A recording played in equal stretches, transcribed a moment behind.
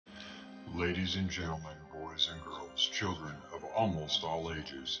Ladies and gentlemen, boys and girls, children of almost all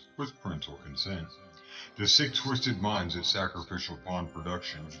ages, with parental consent, the Sick Twisted Minds at Sacrificial Pawn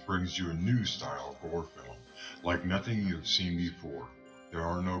Productions brings you a new style of horror film, like nothing you have seen before. There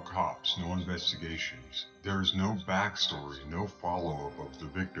are no cops, no investigations. There is no backstory, no follow-up of the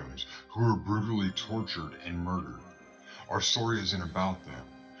victims who were brutally tortured and murdered. Our story isn't about them.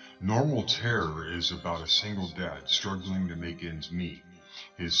 Normal Terror is about a single dad struggling to make ends meet.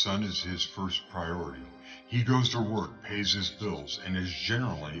 His son is his first priority. He goes to work, pays his bills, and is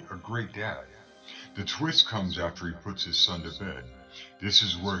generally a great dad. The twist comes after he puts his son to bed. This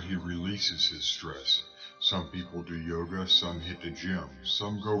is where he releases his stress. Some people do yoga, some hit the gym,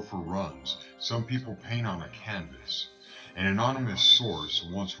 some go for runs, some people paint on a canvas. An anonymous source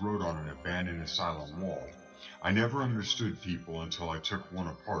once wrote on an abandoned asylum wall, "I never understood people until I took one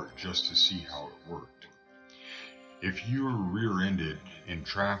apart just to see how it worked." If you are rear-ended in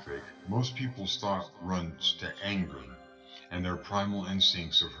traffic, most people's thought runs to anger and their primal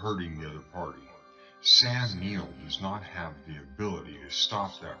instincts of hurting the other party. Sam Neill does not have the ability to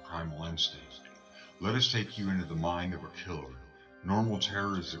stop that primal instinct. Let us take you into the mind of a killer. Normal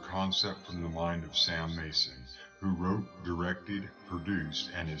Terror is a concept from the mind of Sam Mason, who wrote, directed,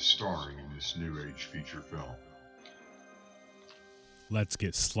 produced, and is starring in this new age feature film. Let's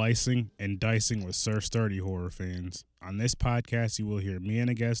get slicing and dicing with Sir Sturdy horror fans. On this podcast, you will hear me and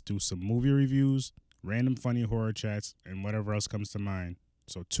a guest do some movie reviews, random funny horror chats, and whatever else comes to mind.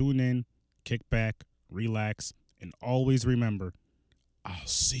 So tune in, kick back, relax, and always remember, I'll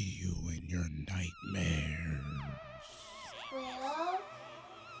see you in your nightmares. Well,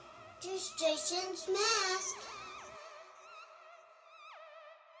 just Jason's mask.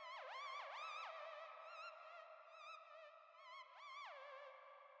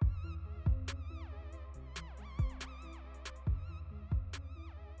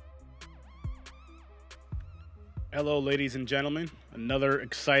 Hello, ladies and gentlemen. Another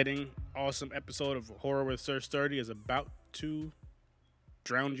exciting, awesome episode of Horror with Sir Sturdy is about to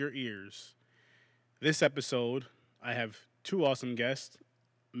drown your ears. This episode, I have two awesome guests.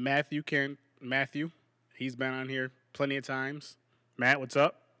 Matthew, he's been on here plenty of times. Matt, what's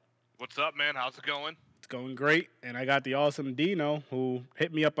up? What's up, man? How's it going? It's going great. And I got the awesome Dino, who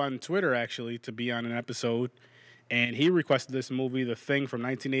hit me up on Twitter, actually, to be on an episode. And he requested this movie, The Thing from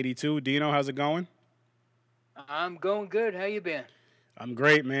 1982. Dino, how's it going? I'm going good. How you been? I'm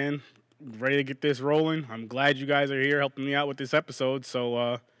great, man. Ready to get this rolling. I'm glad you guys are here helping me out with this episode.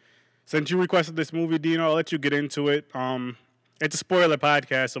 So, since you requested this movie, Dino, I'll let you get into it. It's a spoiler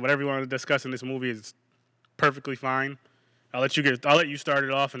podcast, so whatever you want to discuss in this movie is perfectly fine. I'll let you start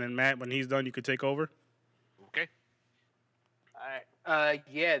it off, and then Matt, when he's done, you could take over. Okay. All right.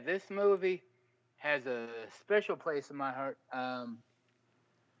 Yeah, this movie has a special place in my heart.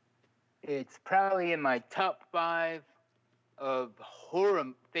 It's probably in my top 5 of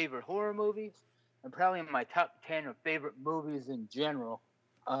favorite horror movies, and probably in my top 10 of favorite movies in general.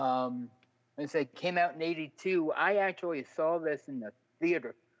 It came out in '82. I actually saw this in the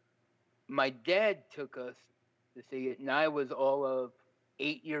theater. My dad took us to see it, and I was all of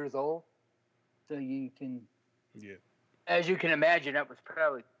 8 years old. So as you can imagine, that was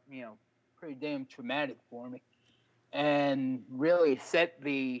probably pretty damn traumatic for me, and really set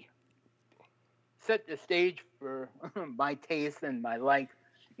the stage for my taste and my like.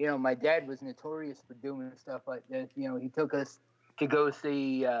 My dad was notorious for doing stuff like this. He took us to go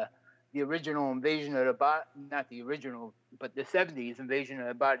see the original Invasion of the not the original, but the 70s Invasion of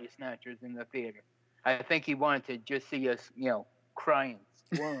the Body Snatchers in the theater. I think he wanted to just see us, cry and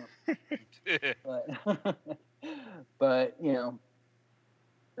squirm. but yeah,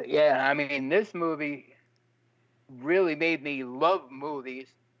 I mean, this movie really made me love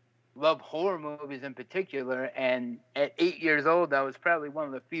horror movies in particular. And at 8 years old, I was probably one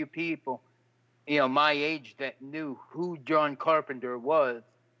of the few people, my age that knew who John Carpenter was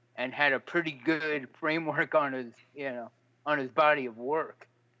and had a pretty good framework on his body of work.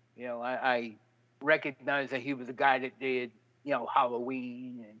 I recognized that he was a guy that did,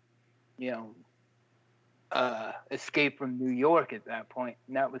 Halloween and, Escape from New York at that point.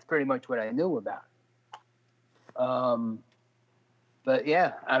 And that was pretty much what I knew about. But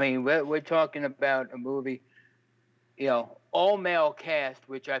yeah, I mean, we're talking about a movie, all male cast,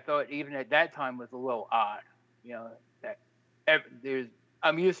 which I thought even at that time was a little odd.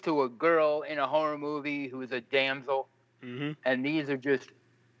 I'm used to a girl in a horror movie who is a damsel, and these are just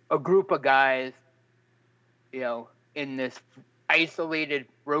a group of guys, in this isolated,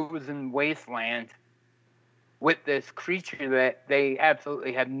 frozen wasteland with this creature that they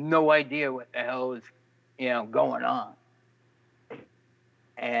absolutely have no idea what the hell is, going on.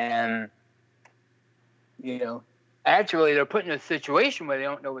 And You know, actually, they're put in a situation where they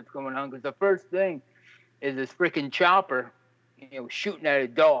don't know what's going on because the first thing is this freaking chopper, shooting at a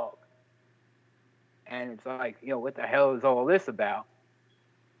dog. And it's like, what the hell is all this about?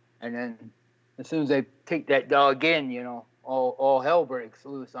 And then as soon as they take that dog in, all hell breaks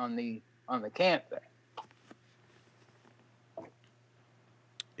loose on the camp there.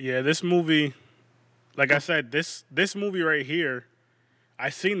 Yeah, this movie, like I said, this movie right here, I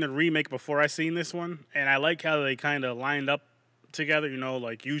seen the remake before I seen this one, and I like how they kind of lined up together.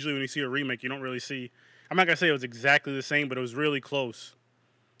 Like usually when you see a remake, you don't really see. I'm not gonna say it was exactly the same, but it was really close.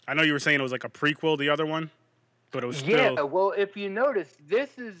 I know you were saying it was like a prequel, the other one, but it was still. Yeah, well, if you notice,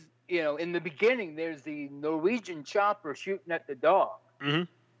 this is, in the beginning, there's the Norwegian chopper shooting at the dog. Mm-hmm.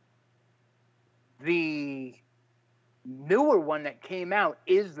 The newer one that came out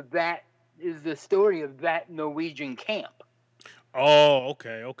is the story of that Norwegian camp. Oh,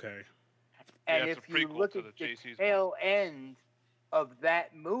 okay. And Yeah, it's if a you prequel look to at the the JC's tail end of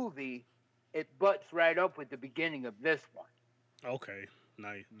that movie, it butts right up with the beginning of this one. Okay,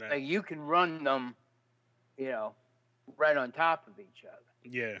 nice. Like you can run them, right on top of each other.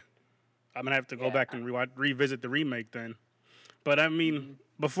 Yeah, I'm gonna have to go back and revisit the remake then. But I mean,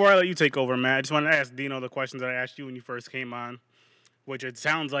 before I let you take over, Matt, I just want to ask Dino the questions that I asked you when you first came on, which it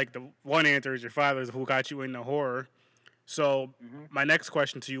sounds like the one answer is your father's who got you into horror. So my next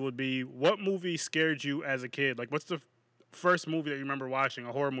question to you would be, what movie scared you as a kid? Like, what's the first movie that you remember watching,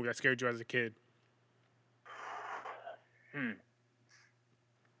 a horror movie that scared you as a kid? Let's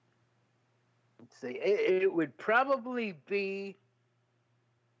see. It would probably be,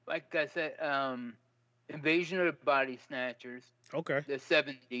 like I said, Invasion of the Body Snatchers. Okay. The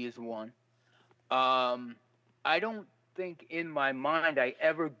 70s one. I don't think in my mind I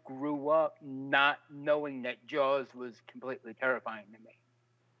ever grew up not knowing that Jaws was completely terrifying to me.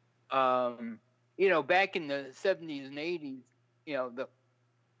 Back in the 70s and 80s,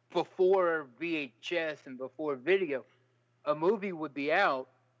 before VHS and before video, a movie would be out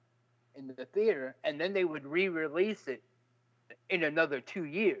in the theater and then they would re-release it in another 2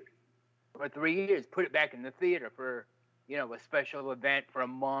 years or 3 years, put it back in the theater for, a special event for a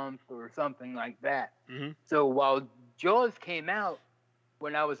month or something like that. Mm-hmm. So while Jaws came out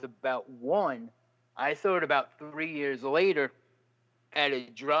when I was about 1, I saw it about 3 years later at a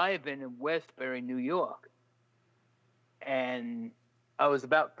drive-in Westbury, New York. And I was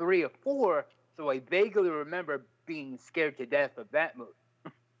about 3 or 4, so I vaguely remember being scared to death of that movie.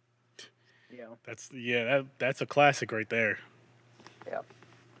 That's a classic right there. Yeah.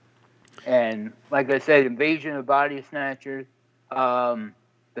 And like I said, Invasion of Body Snatchers, the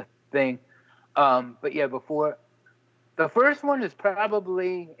thing. But yeah, before the first one is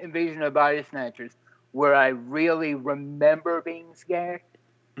probably Invasion of Body Snatchers, where I really remember being scared.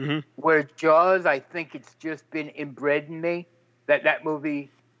 Mm-hmm. Where Jaws, I think it's just been inbred in me that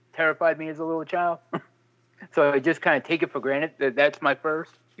movie terrified me as a little child. So I just kind of take it for granted that that's my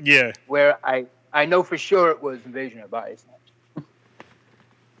first. Yeah. Where I know for sure it was Invasion of Body Snatchers.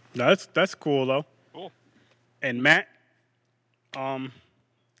 No, that's cool though. Cool. And Matt,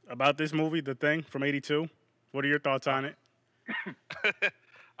 about this movie, The Thing from '82. What are your thoughts on it?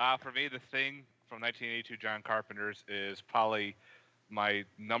 For me, The Thing from 1982, John Carpenter's, is probably my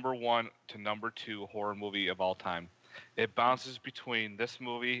number 1 to number 2 horror movie of all time. It bounces between this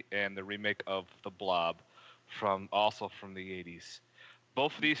movie and the remake of The Blob, also from the 80s.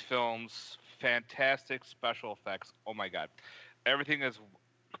 Both of these films, fantastic special effects. Oh my God, everything is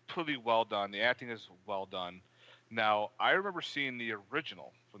completely well done. The acting is well done. Now, I remember seeing the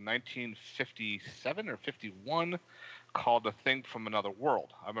original from 1957 or 51 called The Thing from Another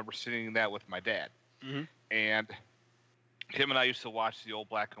World. I remember seeing that with my dad. Mm-hmm. And him and I used to watch the old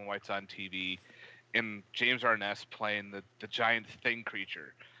black and whites on TV, and James Arness playing the giant thing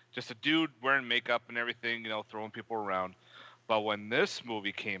creature. Just a dude wearing makeup and everything, throwing people around. But when this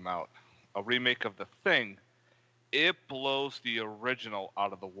movie came out, a remake of The Thing, it blows the original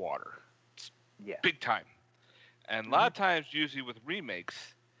out of the water. It's big time. And a lot of times, usually with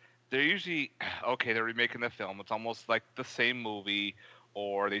remakes, they're usually, they're remaking the film. It's almost like the same movie,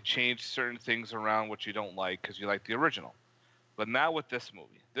 or they change certain things around which you don't like because you like the original. But not with this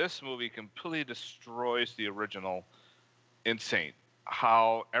movie. This movie completely destroys the original. Insane.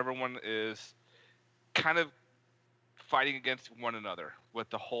 How everyone is kind of fighting against one another with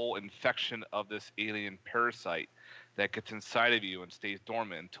the whole infection of this alien parasite that gets inside of you and stays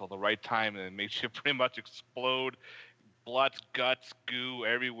dormant until the right time, and it makes you pretty much explode. Blood, guts, goo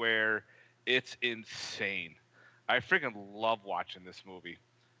everywhere. It's insane. I freaking love watching this movie.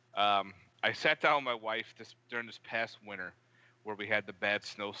 I sat down with my wife during this past winter where we had the bad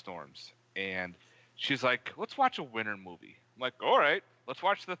snowstorms, and She's like, let's watch a winter movie. I'm like, all right, let's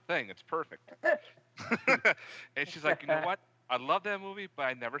watch The Thing. It's perfect. And she's like, you know what? I love that movie, but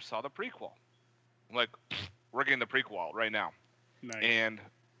I never saw the prequel. I'm like, we're getting the prequel out right now. Nice. And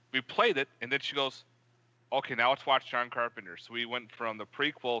we played it, and then she goes, okay, now let's watch John Carpenter. So we went from the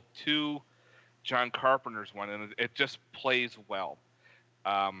prequel to John Carpenter's one, and it just plays well.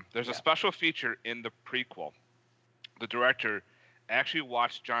 There's a special feature in the prequel. The director actually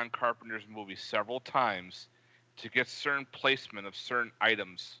watched John Carpenter's movie several times to get certain placement of certain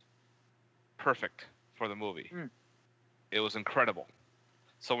items perfect for the movie. It was incredible.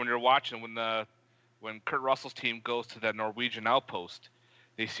 So when you're watching, when Kurt Russell's team goes to that Norwegian outpost,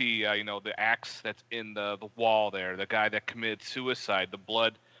 they see the axe that's in the wall there, the guy that committed suicide, the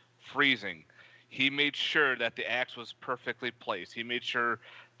blood freezing. He made sure that the axe was perfectly placed. He made sure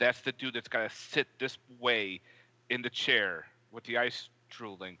that's the dude that's got to sit this way in the chair with the ice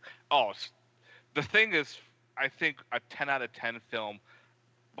drooling. Oh, The Thing is, I think, a 10 out of 10 film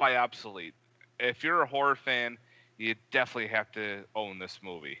by obsolete. If you're a horror fan, you definitely have to own this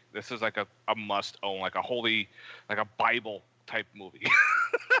movie. This is like a must own, like a Bible type movie.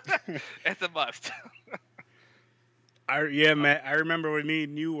 It's a must. Matt, I remember when me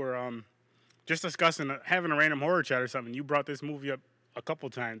and you were just discussing having a random horror chat or something. You brought this movie up a couple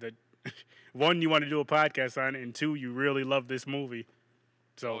times. That one, you want to do a podcast on it, and two, you really love this movie.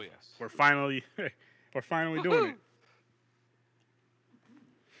 So yes. we're finally doing it.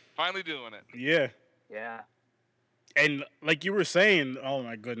 Finally doing it. Yeah. Yeah. And like you were saying, oh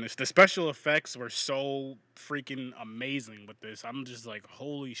my goodness, the special effects were so freaking amazing with this. I'm just like,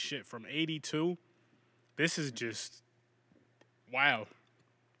 holy shit, from 82, this is just, wow.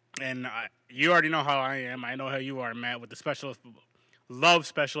 And you already know how I am. I know how you are, Matt, with the love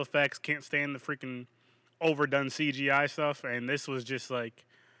special effects, can't stand the freaking overdone CGI stuff. And this was just like,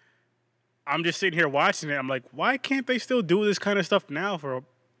 I'm just sitting here watching it. I'm like, why can't they still do this kind of stuff now for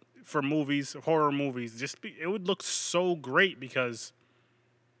movies, horror movies? It would look so great, because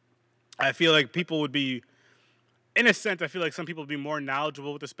I feel like people would be, in a sense, I feel like some people would be more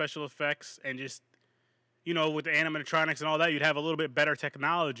knowledgeable with the special effects, and just, with the animatronics and all that, you'd have a little bit better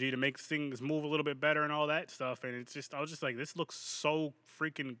technology to make things move a little bit better and all that stuff. And I was just like, this looks so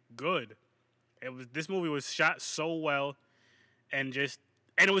freaking good. This movie was shot so well, and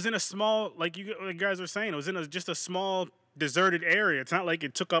it was in a small, like you guys were saying, it was in just a small deserted area. It's not like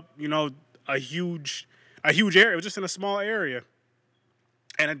it took up, a huge area. It was just in a small area,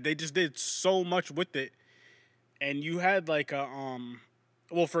 and they just did so much with it. And you had like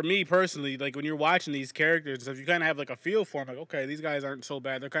well, for me personally, like when you're watching these characters, if you kind of have like a feel for them, like, okay, these guys aren't so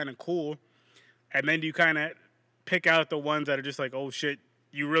bad, they're kind of cool, and then you kind of pick out the ones that are just like, oh shit,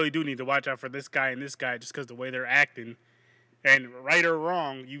 you really do need to watch out for this guy and this guy just because the way they're acting. And right or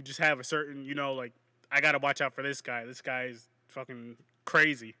wrong, you just have a certain, like, I got to watch out for this guy. This guy is fucking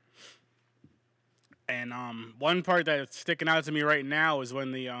crazy. And one part that's sticking out to me right now is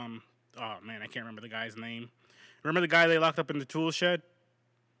when the, oh man, I can't remember the guy's name. Remember the guy they locked up in the tool shed?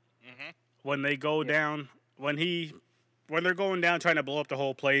 Mm-hmm. When they go down, when they're going down trying to blow up the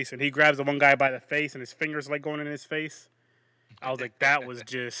whole place, and he grabs the one guy by the face and his fingers like going in his face. I was like, that was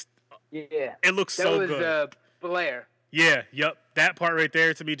just, Yeah. it looks so good. That was Blair. Yeah, yep. That part right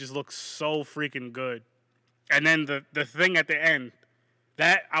there to me just looks so freaking good. And then the thing at the end,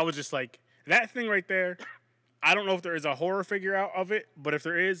 that I was just like, that thing right there, I don't know if there is a horror figure out of it, but if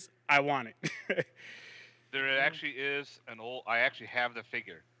there is, I want it. There actually is I actually have the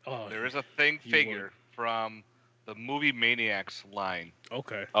figure. Oh, there is a Thing figure from the movie Maniacs line.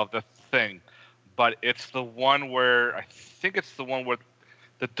 Okay. Of the Thing. But it's the one where, I think it's the one where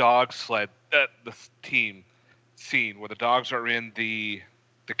the dog sled, the team scene where the dogs are in the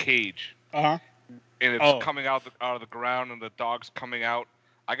cage. Uh-huh. And it's coming out of the ground, and the dog's coming out.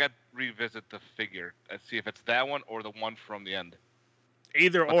 I got to revisit the figure and see if it's that one or the one from the end.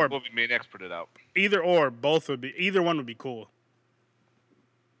 Either or. The movie Maniacs put it out. Either or, either one would be cool.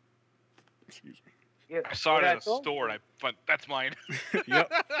 Excuse me. Yeah, I saw it in a store, and I went, that's mine.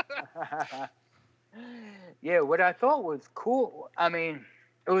 Yep. Yeah, what I thought was cool, I mean,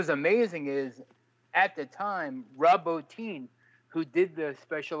 it was amazing, is at the time, Rob Bottin, who did the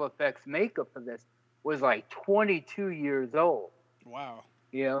special effects makeup for this, was like 22 years old. Wow.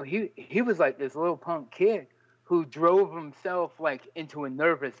 He was like this little punk kid who drove himself like into a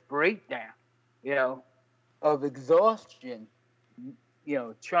nervous breakdown, of exhaustion,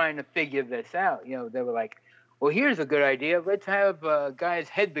 trying to figure this out. They were like, well, here's a good idea. Let's have a guy's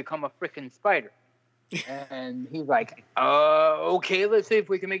head become a freaking spider. And he's like, okay, let's see if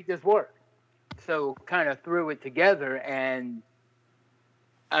we can make this work. So kind of threw it together, and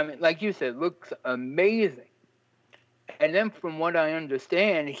I mean, like you said, looks amazing. And then, from what I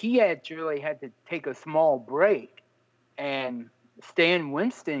understand, he actually had to take a small break, and Stan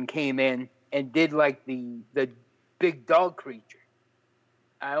Winston came in and did like the big dog creature.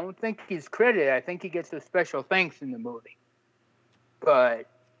 I don't think he's credited. I think he gets a special thanks in the movie. But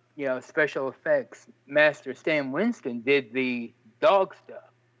special effects master Stan Winston did the dog stuff.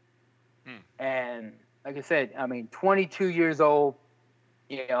 And like I said, I mean, 22 years old,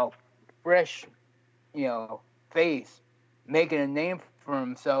 fresh, face, making a name for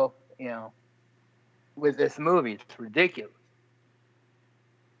himself, with this movie. It's ridiculous.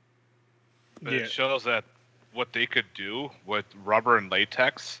 But it shows that what they could do with rubber and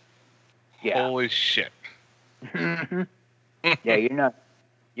latex. Yeah. Holy shit. Yeah,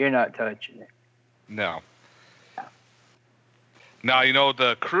 you're not touching it. No. Now,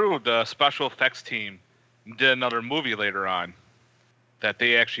 the crew, the special effects team, did another movie later on that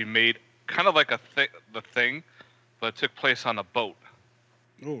they actually made kind of like the Thing, but it took place on a boat.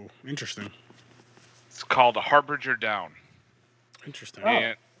 Oh, interesting. It's called The Harbinger Down. Interesting.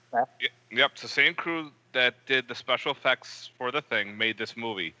 And, yep, it's the same crew that did the special effects for The Thing made this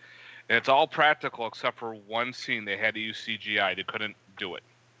movie. And it's all practical except for one scene they had to use CGI. They couldn't do it.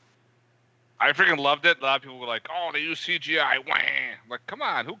 I freaking loved it. A lot of people were like, oh, they use CGI. Wah! Like, come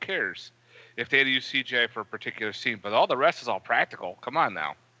on, who cares if they had to use CGI for a particular scene? But all the rest is all practical. Come on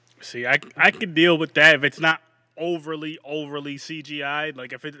now. See, I could deal with that if it's not overly CGI.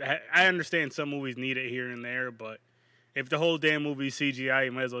 Like, I understand some movies need it here and there, but if the whole damn movie is CGI,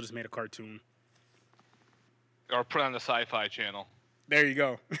 you might as well just make a cartoon. Or put on the Sci-Fi Channel. There you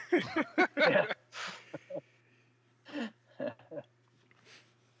go.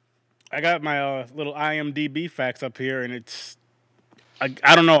 I got my little IMDb facts up here, and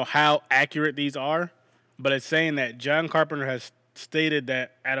I don't know how accurate these are, but it's saying that John Carpenter has stated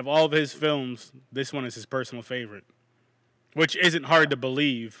that out of all of his films, this one is his personal favorite, which isn't hard to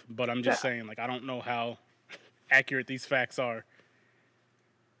believe, but I'm just saying, like, I don't know how accurate these facts are.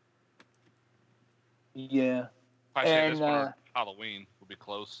 Yeah. I say this one or Halloween would be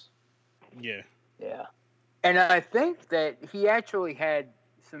close. Yeah. Yeah. And I think that he actually had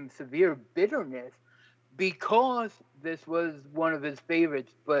some severe bitterness because this was one of his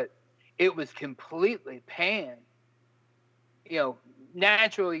favorites, but it was completely panned.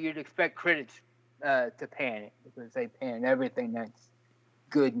 Naturally you'd expect critics to pan it because they pan everything that's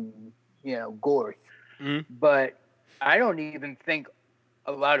good and gory. Mm-hmm. But I don't even think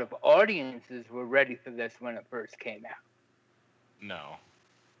a lot of audiences were ready for this when it first came out. No,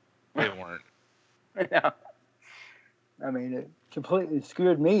 they weren't. No. I mean, it completely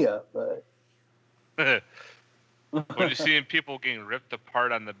screwed me up, but when you're seeing people getting ripped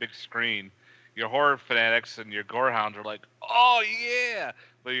apart on the big screen, your horror fanatics and your gorehounds are like, oh yeah,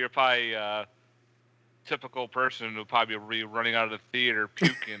 but you're probably a typical person who probably be running out of the theater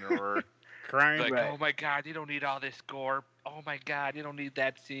puking or crying. like, Right. oh my god, you don't need all this gore. Oh my god, you don't need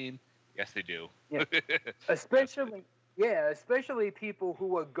that scene. Yes, they do. Yeah. Especially people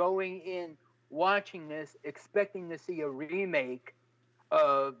who are going in watching this expecting to see a remake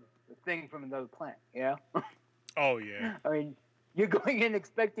of The Thing from Another Planet. Oh yeah. I mean, you're going in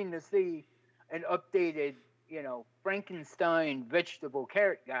expecting to see an updated, Frankenstein vegetable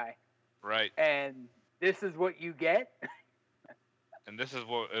carrot guy. Right. And this is what you get. And this is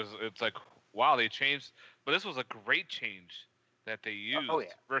what it's like, wow, they changed, but this was a great change that they used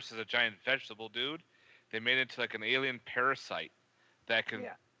versus a giant vegetable dude. They made it into like an alien parasite that can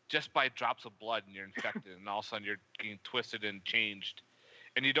just by drops of blood and you're infected and all of a sudden you're getting twisted and changed.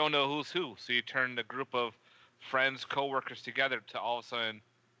 And you don't know who's who. So you turn a group of friends, co-workers together to all of a sudden,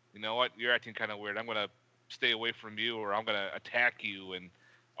 you know what, you're acting kind of weird. I'm going to stay away from you or I'm going to attack you. And,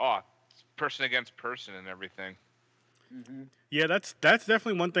 person against person and everything. Mm-hmm. Yeah, that's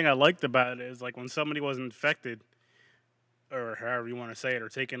definitely one thing I liked about it is like when somebody was infected or however you want to say it or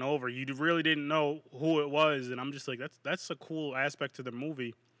taken over, you really didn't know who it was. And I'm just like, that's a cool aspect to the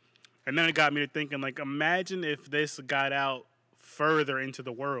movie. And then it got me to thinking, like, imagine if this got out further into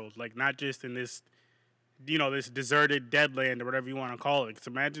the world, like not just in this, this deserted deadland or whatever you want to call it. 'Cause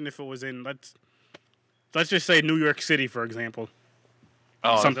imagine if it was in, let's just say New York City, for example.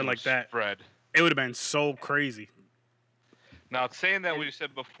 Something like that. Spread. It would have been so crazy. Now, saying that what you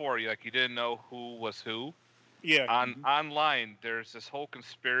said before, you didn't know who was who. Yeah. Online, there's this whole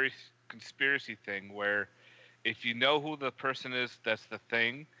conspiracy thing where if you know who the person is, that's the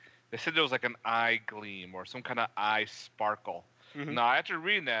thing. They said there was like an eye gleam or some kind of eye sparkle. Mm-hmm. Now, after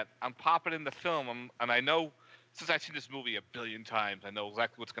reading that, I'm popping in the film, and I know, since I've seen this movie a billion times, I know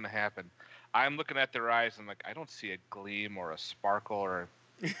exactly what's going to happen. I'm looking at their eyes, and like, I don't see a gleam or a sparkle or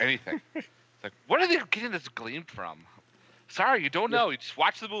anything. It's like, where are they getting this gleam from? Sorry, you don't know. You just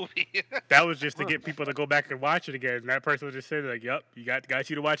watch the movie. That was just to get people to go back and watch it again. And that person was just saying like, "Yep, you got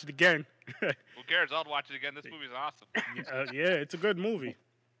you to watch it again." Who cares? I'll watch it again. This movie's awesome. Yeah, it's a good movie.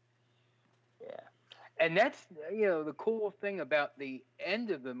 Yeah. And that's, the cool thing about the end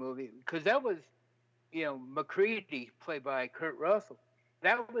of the movie, because that was, McCready, played by Kurt Russell.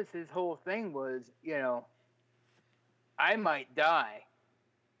 That was his whole thing was, I might die.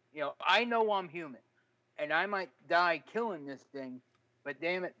 I know I'm human, and I might die killing this thing, but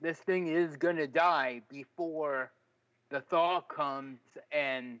damn it, this thing is going to die before the thaw comes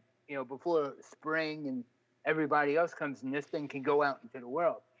and, before spring and everybody else comes and this thing can go out into the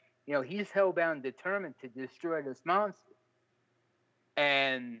world. He's hellbound, determined to destroy this monster.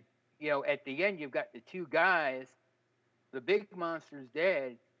 And, at the end, you've got the two guys, the big monster's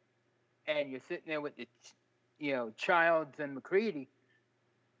dead, and you're sitting there with the, Childs and McCready,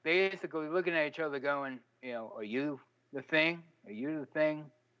 basically looking at each other going, are you the thing? Are you the thing?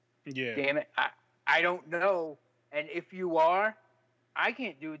 Yeah. Damn it. I don't know. And if you are, I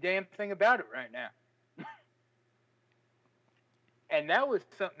can't do a damn thing about it right now. And that was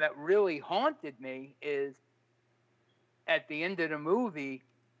something that really haunted me is at the end of the movie,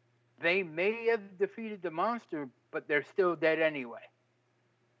 they may have defeated the monster, but they're still dead anyway.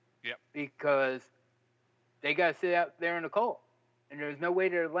 Yep. Because they got to sit out there in the cold. And there's no way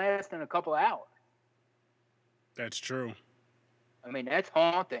to last in a couple of hours. That's true. I mean, that's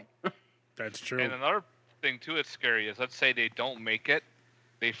haunting. That's true. And another thing, too, that's scary is let's say they don't make it.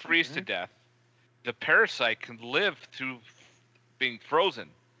 They freeze to death. The parasite can live through being frozen.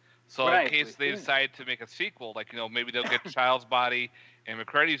 So in case they decide to make a sequel, like, maybe they'll get Child's body and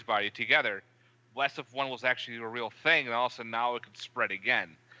McCready's body together. Less if one was actually a real thing, and all of a sudden now it could spread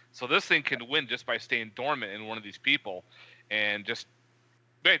again. So this thing can win just by staying dormant in one of these people and just,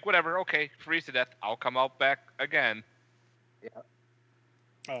 like, whatever, okay, freeze to death. I'll come out back again. Yeah.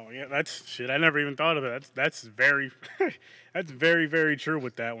 Oh, yeah, that's shit. I never even thought of it. That's very, that's very, very true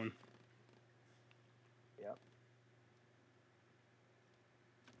with that one. Yep.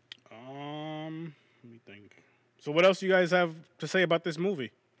 Let me think. So what else you guys have to say about this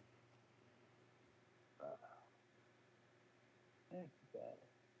movie?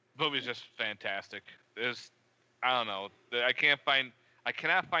 The movie's just fantastic. I don't know. I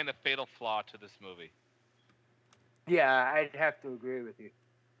cannot find a fatal flaw to this movie. Yeah, I'd have to agree with you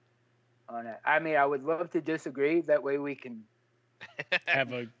on it. I mean, I would love to disagree. That way we can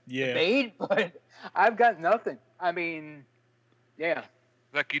have a debate, but I've got nothing. I mean, yeah.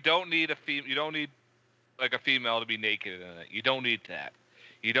 Like, you don't need like a female to be naked in it. You don't need that.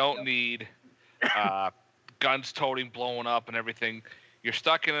 You don't need guns toting, blowing up, and everything. You're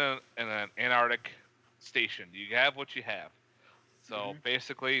stuck in an Antarctic station. You have what you have. So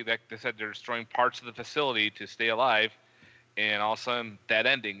basically, like they said, they're destroying parts of the facility to stay alive, and all of a sudden, that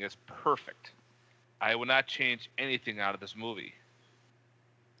ending is perfect. I would not change anything out of this movie.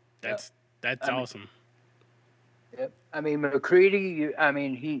 That's awesome. Yep. I mean, McCready,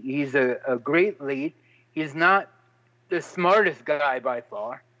 he's a great lead. He's not the smartest guy by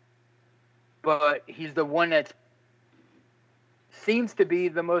far, but he's the one that seems to be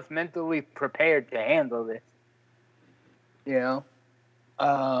the most mentally prepared to handle this.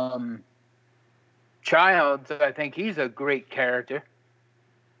 Childs, I think he's a great character.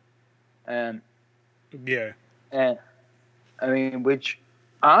 Yeah. And I mean, which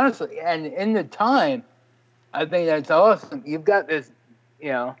honestly, and in the time, I think that's awesome. You've got this,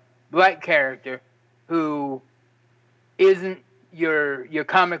 black character who isn't your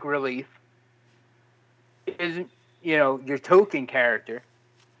comic relief, isn't, your token character,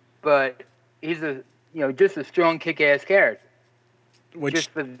 but he's just a strong kick-ass character. Just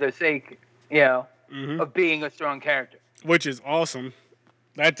for the sake, of being a strong character. Which is awesome.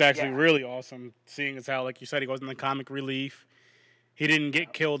 That's actually really awesome, seeing as how, like you said, he wasn't the comic relief. He didn't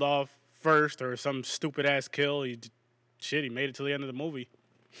get killed off first or some stupid-ass kill. He made it to the end of the movie.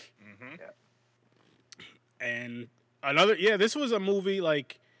 Mm-hmm. Yeah. And this was a movie,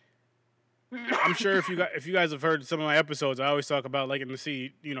 like, I'm sure if you guys have heard some of my episodes, I always talk about liking to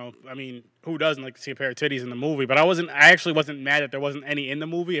see, who doesn't like to see a pair of titties in the movie? But I actually wasn't mad that there wasn't any in the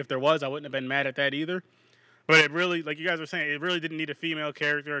movie. If there was, I wouldn't have been mad at that either. But it really, like you guys were saying, it really didn't need a female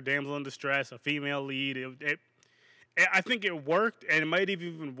character, a damsel in distress, a female lead. I think it worked, and it might have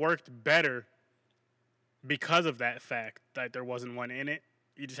even worked better because of that fact that there wasn't one in it.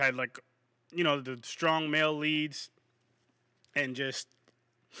 You just had, like, the strong male leads, and just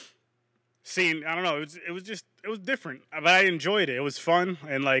seeing, I don't know, it was different, but I enjoyed it. It was fun,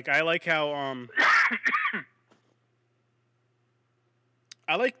 and, like, I like how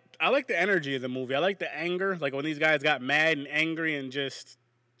I like the energy of the movie. I like the anger, like when these guys got mad and angry and just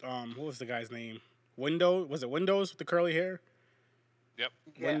what was the guy's name? Was it Windows with the curly hair? Yep.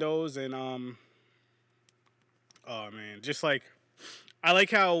 Yeah. Windows and oh man, just like I like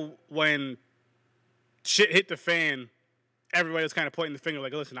how when shit hit the fan, everybody was kind of pointing the finger,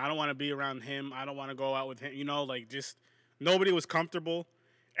 like, listen, I don't want to be around him. I don't want to go out with him. You know, like just nobody was comfortable.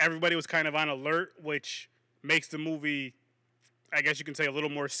 Everybody was kind of on alert, which makes the movie, I guess you can say, a little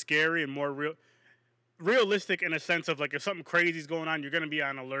more scary and more realistic in a sense of like if something crazy is going on, you're gonna be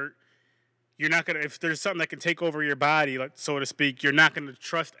on alert. You're not gonna if there's something that can take over your body, like, so to speak. You're not gonna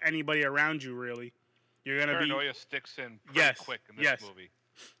trust anybody around you really. You're gonna Paranoia sticks in pretty Yes, quick in this yes. movie.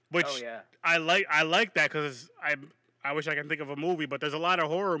 which Oh yeah. I like that because I wish I can think of a movie, but there's a lot of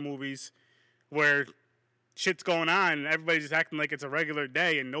horror movies where shit's going on and everybody's just acting like it's a regular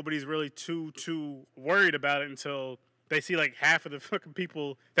day and nobody's really too worried about it until they see like half of the fucking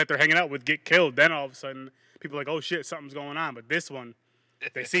people that they're hanging out with get killed. Then all of a sudden people are like, oh shit, something's going on. But this one,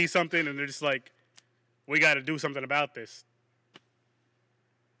 they see something and they're just like, we got to do something about this.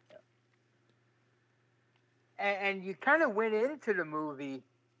 And you kind of went into the movie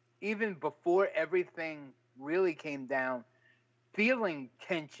even before everything really came down, feeling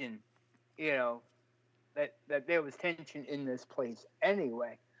tension, you know, that there was tension in this place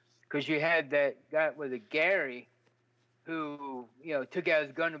anyway, because you had that guy with a Gary who, you know, took out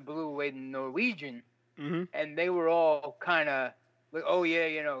his gun and blew away the Norwegian, and they were all kind of like, oh yeah,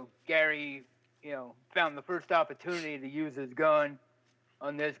 you know, Gary, you know, found the first opportunity to use his gun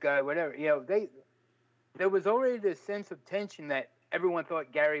on this guy, whatever, you know, there was already this sense of tension that everyone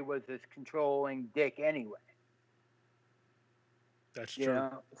thought Gary was this controlling dick anyway. That's You true.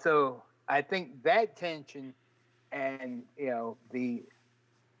 know? So I think that tension and, you know, the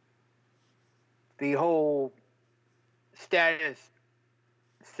whole status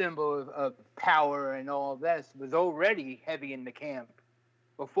symbol of power and all this was already heavy in the camp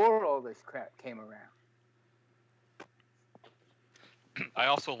before all this crap came around. I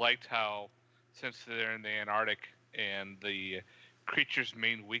also liked how, since they're in the Antarctic and the creature's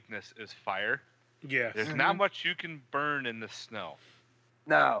main weakness is fire, Yeah. there's not much you can burn in the snow.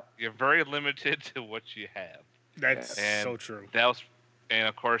 No. You're very limited to what you have. That's And so true. That was, and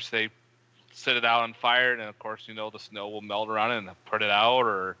of course they set it out on fire, and of course, you know, the snow will melt around it and put it out,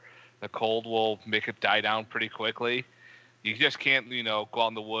 or the cold will make it die down pretty quickly. You just can't, you know, go out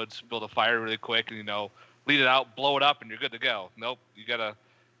in the woods, build a fire really quick, and, you know, lead it out, blow it up, and you're good to go. Nope, you gotta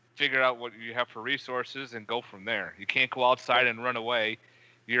figure out what you have for resources and go from there. You can't go outside and run away.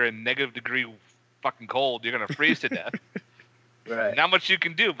 You're in negative degree fucking cold. You're gonna freeze to death. Right. Not much you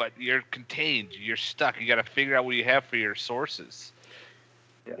can do, but you're contained. You're stuck. You got to figure out what you have for your sources.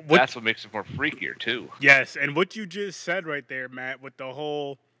 Yeah. That's what makes it more freakier too. Yes, and what you just said right there, Matt, with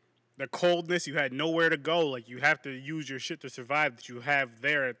the coldness, you had nowhere to go. Like, you have to use your shit to survive that you have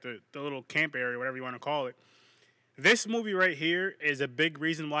there at the little camp area, whatever you want to call it. This movie right here is a big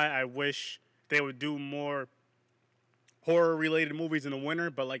reason why I wish they would do more horror-related movies in the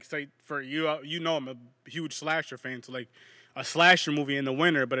winter. But, like, say, for you, you know I'm a huge slasher fan, so, like, a slasher movie in the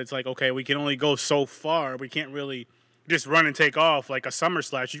winter, but it's like, okay, we can only go so far. We can't really just run and take off like a summer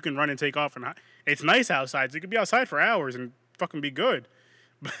slash. You can run and take off, and it's nice outside. So you can be outside for hours and fucking be good.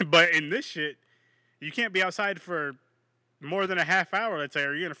 But in this shit, you can't be outside for more than a half hour, let's say,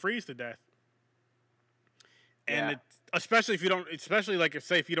 or you're gonna freeze to death. And Yeah. especially if you don't, especially like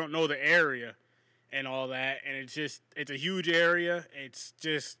if you don't know the area and all that, and it's a huge area. It's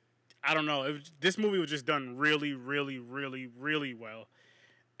just, I don't know. This movie was just done really, really, really, really well,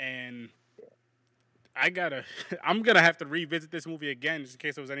 and I'm gonna have to revisit this movie again just in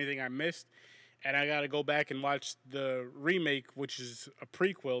case there was anything I missed, and I gotta go back and watch the remake, which is a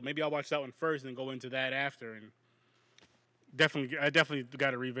prequel. Maybe I'll watch that one first and go into that after. And I definitely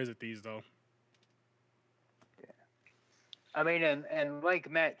got to revisit these though. I mean, and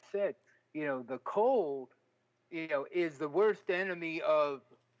like Matt said, you know, the cold, you know, is the worst enemy of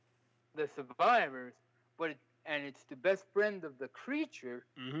the survivors, and it's the best friend of the creature,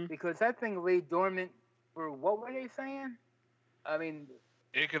 because that thing lay dormant for, what were they saying? I mean,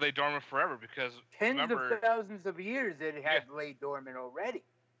 It could lay dormant forever because tens remember, of thousands of years it had laid dormant already.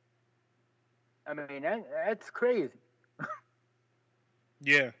 I mean, that's crazy.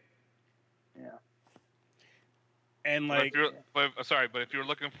 Yeah. Yeah. And but like, if you're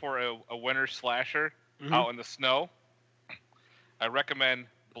looking for a winter slasher out in the snow, I recommend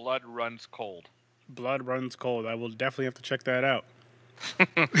Blood Runs Cold. Blood Runs Cold. I will definitely have to check that out.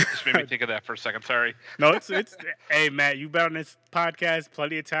 Just made me think of that for a second. Sorry. No, it's hey Matt, you've been on this podcast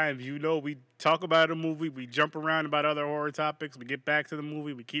plenty of times. You know we talk about a movie, we jump around about other horror topics, we get back to the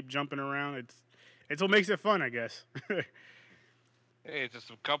movie, we keep jumping around. It's what makes it fun, I guess. Hey, it's just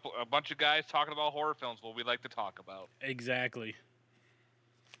a bunch of guys talking about horror films. What we like to talk about. Exactly.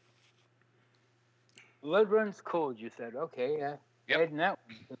 Blood Runs Cold, you said. Okay, yeah. Yep. Adding that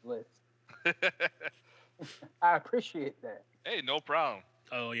one to the list. I appreciate that. Hey, no problem.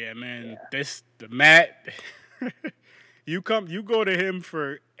 Oh yeah, man. Yeah. The Matt you go to him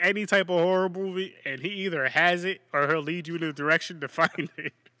for any type of horror movie and he either has it or he'll lead you in the direction to find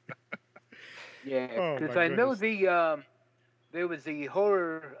it. Yeah, Oh, because my I know goodness. there was the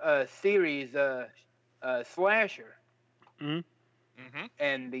horror series Slasher, Mm-hmm.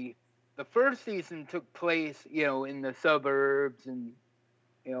 and the first season took place, in the suburbs and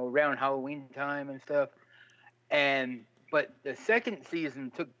around Halloween time and stuff, but the second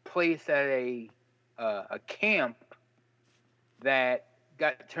season took place at a camp that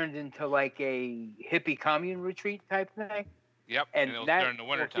got turned into like a hippie commune retreat type thing. Yep. And it was that during the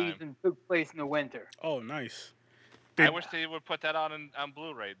winter whole time. season took place in the winter. Oh, nice. I wish they would put that on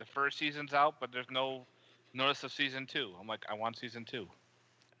Blu-ray. The first season's out, but there's no notice of season 2. I'm like, I want season 2.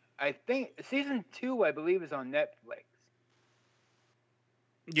 I think season 2, I believe, is on Netflix.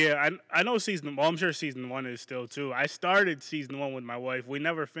 Yeah, I know I'm sure season 1 is still too. I started season 1 with my wife. We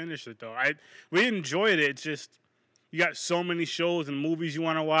never finished it though. We enjoyed it. It's just you got so many shows and movies you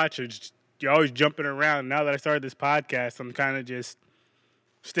want to watch. You're always jumping around. Now that I started this podcast, I'm kind of just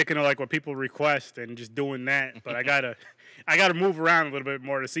sticking to like what people request and just doing that. But I gotta move around a little bit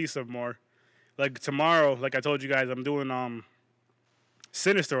more to see some more. Like tomorrow, like I told you guys, I'm doing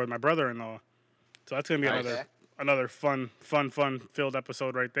Sinister with my brother-in-law. So that's gonna be Nice. another fun filled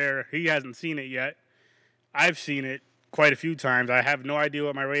episode right there. He hasn't seen it yet. I've seen it quite a few times. I have no idea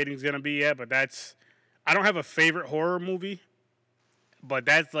what my rating's gonna be yet, but I don't have a favorite horror movie, but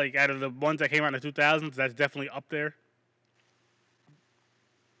that's like out of the ones that came out in the 2000s, that's definitely up there.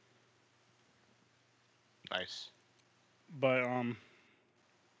 Nice. But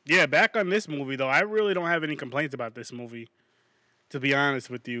yeah, back on this movie though, I really don't have any complaints about this movie, to be honest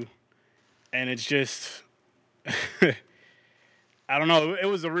with you. And it's just I don't know. It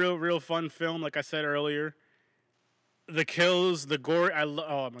was a real fun film, like I said earlier. The kills, the gore.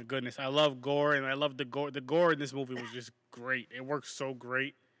 Oh my goodness, I love gore, and I love the gore. The gore in this movie was just great. It worked so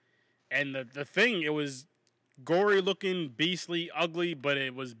great, and the thing, it was gory looking, beastly, ugly, but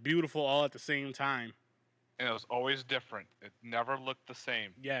it was beautiful all at the same time. And it was always different. It never looked the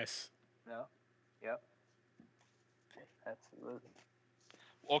same. Yes. No. Yep. Absolutely.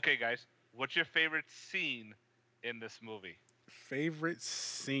 Okay, guys, what's your favorite scene in this movie? Favorite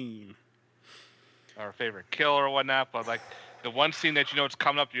scene. Or favorite kill or whatnot? But like the one scene that you know it's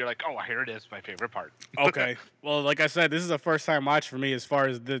coming up, you're like, oh, here it is, my favorite part. Okay. Well, like I said, this is a first time watch for me as far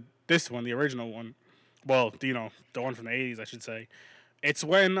as this one, the original one. Well, the one from the 80s, I should say. It's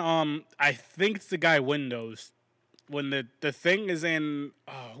when I think it's the guy Windows. When the thing is in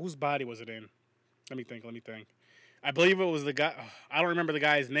whose body was it in? Let me think. I believe it was the guy. I don't remember the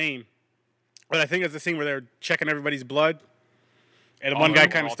guy's name, but I think it's the scene where they're checking everybody's blood, and one guy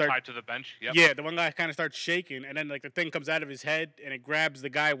kind of starts tied to the bench. Yep. Yeah, the one guy kind of starts shaking, and then like the thing comes out of his head, and it grabs the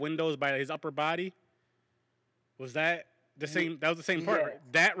guy Windows by his upper body. Was that the same? That was the same part. Yeah. Right?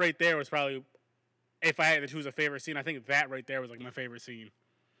 That right there was probably, if I had to choose a favorite scene, I think that right there was like my favorite scene.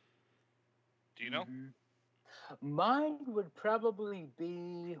 Do you know? Mhm. Mine would probably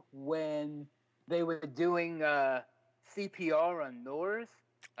be when they were doing CPR on Norris,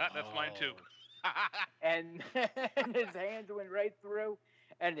 That's mine too. and, and his hands went right through,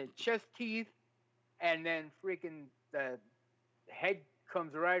 and the chest teeth, and then freaking the head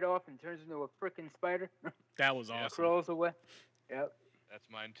comes right off and turns into a freaking spider. That was awesome. Crawls away. Yep. That's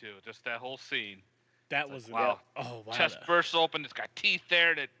mine too. Just that whole scene. That It's was like, wow. Oh wow. Chest bursts open. It's got teeth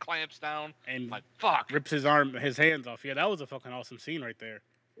there that clamps down. And I'm like, fuck. rips his hands off. Yeah, that was a fucking awesome scene right there.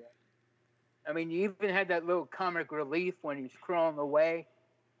 I mean, you even had that little comic relief when he's crawling away,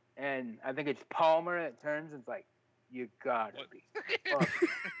 and I think it's Palmer that turns. It's like, you gotta What? be fucking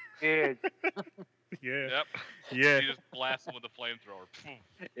kidding. Yeah. Yep. Yeah. You just blast him with a flamethrower.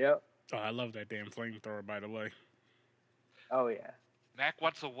 Yep. Oh, I love that damn flamethrower, by the way. Oh yeah. Mac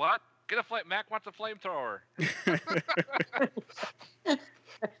wants a what? Mac wants a flamethrower.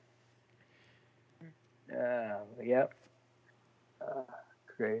 Yep.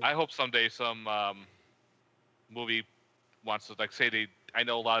 Great. I hope someday some movie wants to say I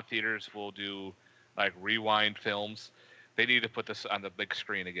know a lot of theaters will do like rewind films. They need to put this on the big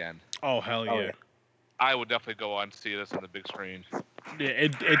screen again. Oh hell yeah. Oh, yeah. I would definitely go on and see this on the big screen. Yeah,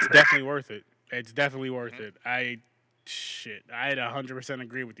 it's definitely worth it. It's definitely worth Mhm. it. I'd 100%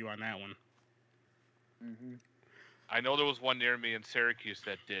 agree with you on that one. Mm-hmm. I know there was one near me in Syracuse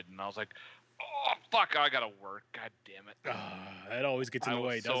that did, and I was like, "Oh fuck, I gotta work. God damn it!" That always gets in I the was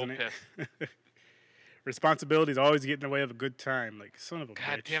way, so doesn't it? pissed. Responsibilities always get in the way of a good time. Like, son of a God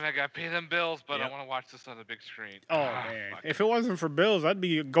bitch. damn it, I gotta pay them bills, but I Yep. want to watch this on the big screen. Oh man, Fuck. if it wasn't for bills, I'd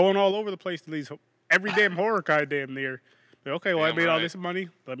be going all over the place to these every damn horror kind damn near. Like, okay, well I Damn made all right. this money.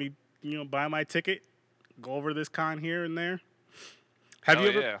 Let me, buy my ticket, go over this con here and there. Have Hell you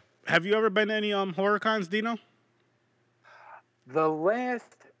ever yeah. have you ever been to any horror cons, Dino? The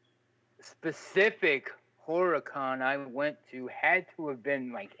last specific horror con I went to had to have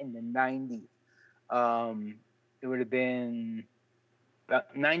been like in the 90s. It would have been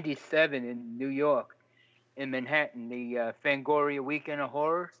about 97 in New York, in Manhattan, the Fangoria Weekend of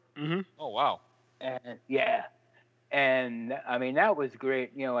Horror. Mm-hmm. Oh wow. And yeah, and I mean, that was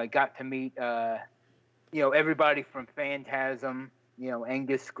great. I got to meet, everybody from Phantasm,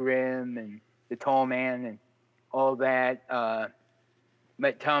 Angus Scrimm and the Tall Man and all that.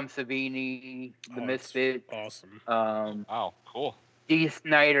 Met Tom Savini, the Oh, it's Misfits, awesome. Wow. Cool. Dee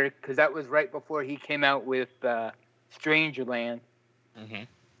Snider, because that was right before he came out with Strangerland. Mhm.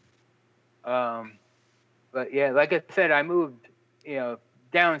 But yeah, like I said, I moved,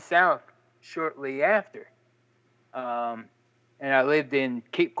 down south shortly after, and I lived in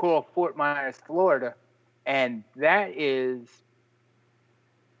Cape Coral, Fort Myers, Florida, and that is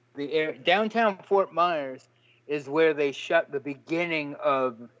downtown Fort Myers is where they shot the beginning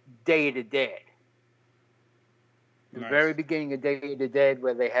of Day of the Dead. The Nice. very beginning of Day of the Dead,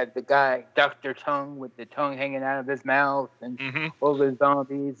 where they had the guy, Dr. Tongue, with the tongue hanging out of his mouth, and Mhm. all the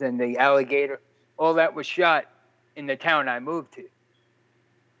zombies and the alligator. All that was shot in the town I moved to.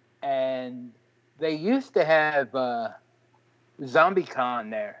 And they used to have ZombieCon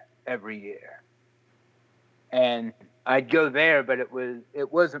there every year. And I'd go there, but it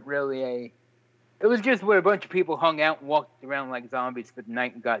wasn't really it was just where a bunch of people hung out and walked around like zombies for the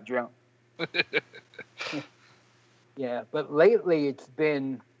night and got drunk. Yeah, but lately it's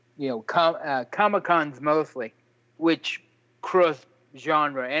been, Comic Cons mostly, which cross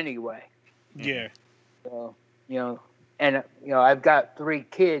genre anyway. Yeah. So, and I've got 3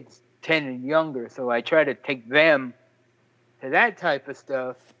 kids, 10 and younger, so I try to take them to that type of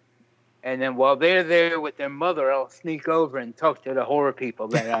stuff. And then while they're there with their mother, I'll sneak over and talk to the horror people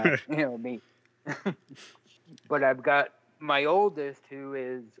that I, meet. But I've got my oldest who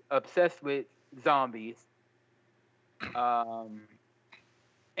is obsessed with zombies.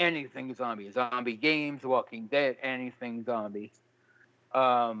 Anything zombie games, Walking Dead, anything zombies.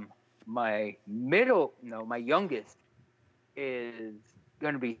 My youngest is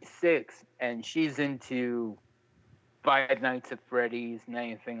going to be 6, and she's into Five Nights at Freddy's and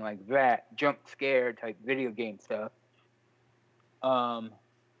anything like that, jump scare type video game stuff.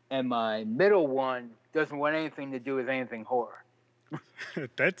 And my middle one doesn't want anything to do with anything horror.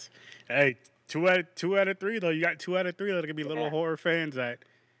 That's hey, two out of 3 though. You got 2 out of 3 that are gonna be little horror fans that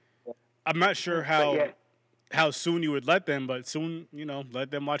I'm not sure how soon you would let them, but soon, let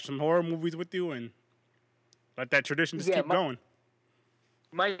them watch some horror movies with you and let that tradition just keep going.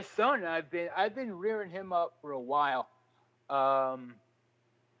 My son, I've been rearing him up for a while.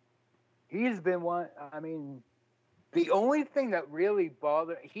 He's been one. I mean, the only thing that really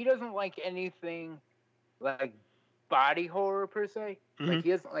he doesn't like anything like body horror per se. Mhm. Like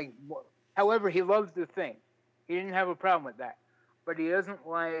he doesn't like. However, he loves The Thing. He didn't have a problem with that, but he doesn't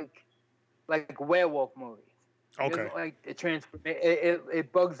like werewolf movies. He Okay. doesn't like the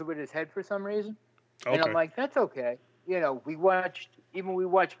it bugs with his head for some reason. Okay. And I'm like, that's okay. We watched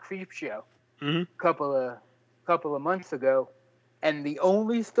Creepshow Mhm. a couple of months ago, and the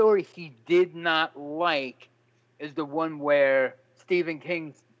only story he did not like is the one where Stephen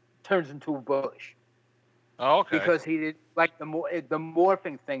King turns into a bush. Oh, okay. Because he did like the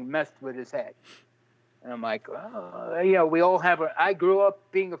morphing thing messed with his head. And I'm like, oh, we all have I grew up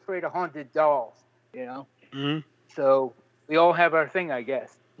being afraid of haunted dolls, Mm-hmm. So we all have our thing, I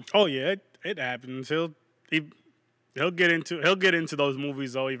guess. Oh yeah, it happens. He'll get into those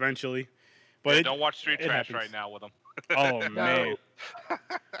movies though eventually. But don't watch Street Trash happens. right now with him. Oh man,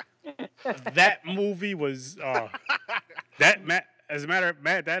 that movie was that as a matter of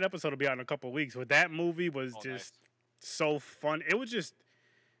Matt, that episode will be out in a couple of weeks. But that movie was just so fun. It was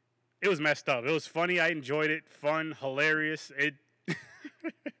messed up. It was funny. I enjoyed it. Fun, hilarious.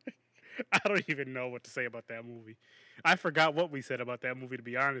 I don't even know what to say about that movie. I forgot what we said about that movie, to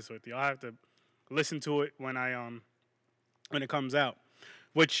be honest with you. I'll have to listen to it when it comes out.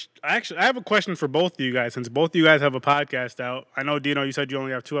 Which actually, I have a question for both of you guys. Since both of you guys have a podcast out, I know Dino, you said you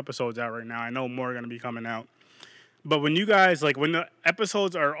only have 2 episodes out right now. I know more are going to be coming out. But when you guys when the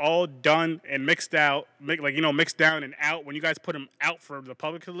episodes are all done and mixed out, mixed down and out, when you guys put them out for the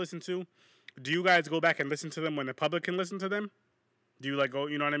public to listen to, do you guys go back and listen to them when the public can listen to them? Do you go?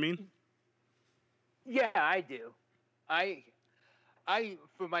 You know what I mean? Yeah, I do. I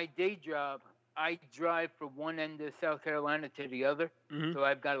for my day job, I drive from one end of South Carolina to the other, so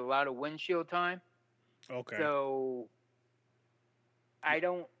I've got a lot of windshield time. Okay. So I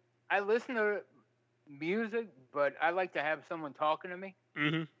listen to music, but I like to have someone talking to me.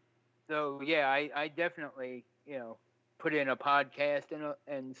 Mm-hmm. So yeah, I definitely put in a podcast,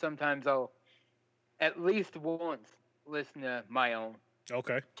 and sometimes I'll at least once listen to my own.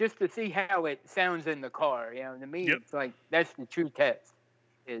 Okay. Just to see how it sounds in the car. To me, Yep. It's like that's the true test,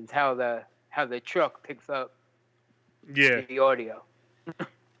 is how the truck picks up the audio.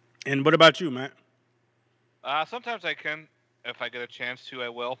 And what about you, Matt? Sometimes I can. If I get a chance to, I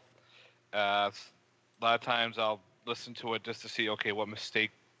will. A lot of times I'll listen to it just to see, okay, what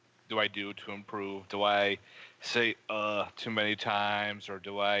mistake do I do to improve? Do I say too many times, or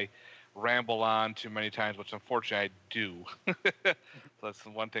do I ramble on too many times, which unfortunately I do. So that's the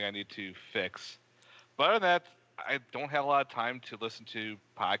one thing I need to fix. But other than that, I don't have a lot of time to listen to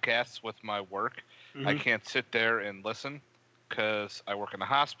podcasts with my work. Mm-hmm. I can't sit there and listen because I work in the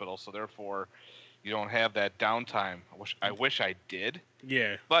hospital, so therefore you don't have that downtime. I wish I did.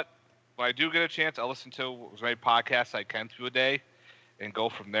 Yeah. But when I do get a chance, I'll listen to as many podcasts I can through a day and go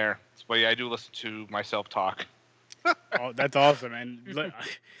from there. But yeah, I do listen to myself talk. Oh, that's awesome, man. Look,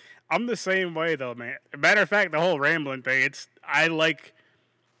 I'm the same way though, man. Matter of fact, the whole rambling thing, I like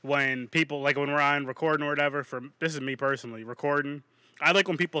when people, like when we're on recording or whatever, this is me personally, recording, I like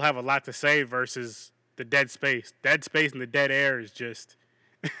when people have a lot to say versus the dead space. Dead space and the dead air is just,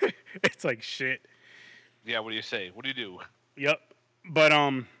 it's like shit. Yeah, what do you say? What do you do? Yep. But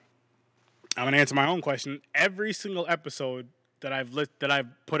I'm gonna answer my own question. Every single episode that I've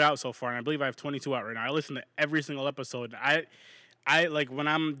put out so far, and I believe I have 22 out right now, I listen to every single episode. I like when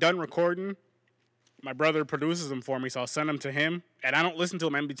I'm done recording, my brother produces them for me, so I'll send them to him, and I don't listen to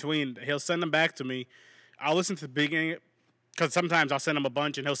them in between. He'll send them back to me. I'll listen to the beginning, because sometimes I'll send him a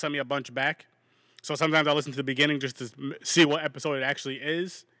bunch, and he'll send me a bunch back. So sometimes I'll listen to the beginning just to see what episode it actually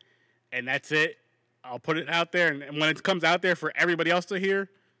is, and that's it. I'll put it out there, and when it comes out there for everybody else to hear,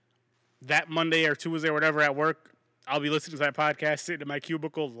 that Monday or Tuesday or whatever at work, I'll be listening to that podcast, sitting in my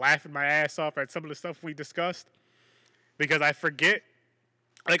cubicle, laughing my ass off at some of the stuff we discussed, because I forget.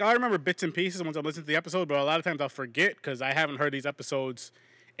 Like, I remember bits and pieces once I'm listening to the episode, but a lot of times I'll forget because I haven't heard these episodes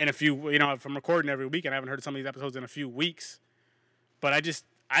in a few, if I'm recording every week and I haven't heard some of these episodes in a few weeks. But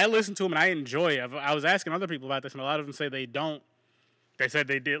I listen to them and I enjoy it. I was asking other people about this, and a lot of them say they don't. They said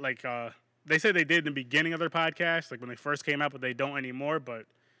they did, they said they did in the beginning of their podcast, like when they first came out, but they don't anymore. But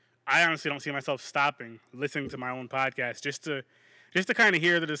I honestly don't see myself stopping listening to my own podcast just to kind of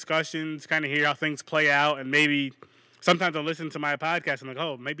hear the discussions, kind of hear how things play out, and maybe sometimes I'll listen to my podcast and like,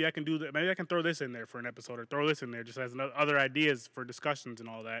 oh, maybe I can do that. Maybe I can throw this in there for an episode, or throw this in there just as other ideas for discussions and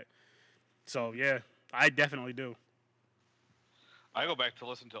all that. So yeah, I definitely do. I go back to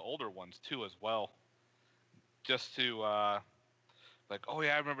listen to older ones too as well, just to like, oh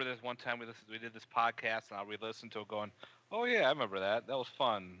yeah, I remember this one time we did this podcast, and I'll re-listen to it, going, oh yeah, I remember that. That was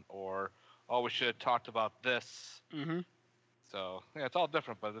fun. Or, oh, we should have talked about this. Mm-hmm. So yeah, it's all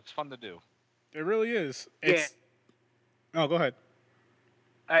different, but it's fun to do. It really is. Yeah. Oh, go ahead.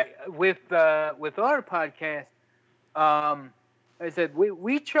 With our podcast, I said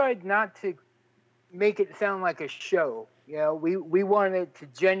we tried not to make it sound like a show. We wanted it to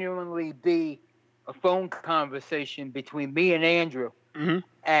genuinely be a phone conversation between me and Andrew. Mm-hmm.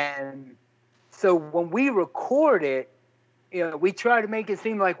 And so when we record it, we try to make it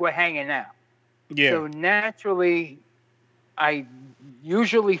seem like we're hanging out. Yeah. So naturally, I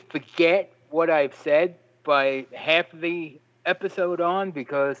usually forget what I've said by half the episode on,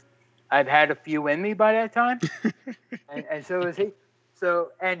 because I've had a few in me by that time. and so is he.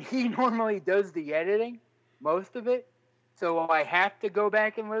 So, and he normally does the editing, most of it. So I have to go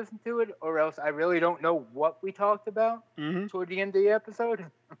back and listen to it, or else I really don't know what we talked about toward the end of the episode.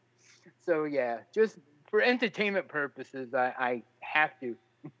 So yeah, just for entertainment purposes, I have to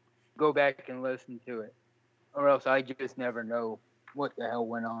go back and listen to it, or else I just never know what the hell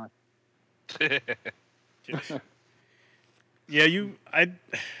went on. Yeah,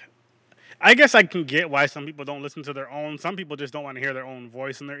 I guess I can get why some people don't listen to their own. Some people just don't want to hear their own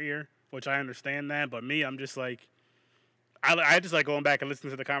voice in their ear, which I understand that. But me, I'm just like, I just like going back and listening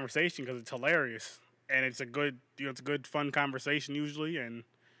to the conversation because it's hilarious. and it's a good, it's a good fun conversation usually, and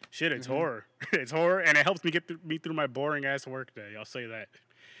shit, it's Mhm. horror. It's horror, and it helps me get through my boring ass work day. I'll say that.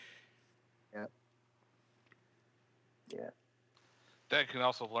 Yeah. Then can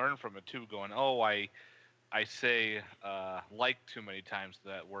also learn from it too, going, oh, I say like too many times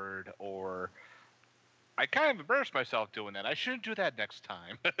that word, or I kind of embarrassed myself doing that. I shouldn't do that next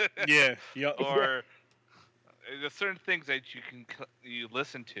time. Yeah, yep. Or there's certain things that you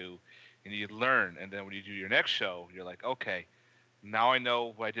listen to and you learn, and then when you do your next show, you're like, okay, now I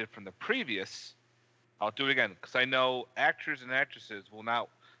know what I did from the previous. I'll do it again because I know actors and actresses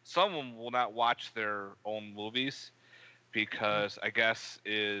some of them will not watch their own movies because I guess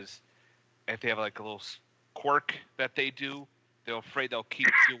is if they have like a little quirk that they do, they're afraid they'll keep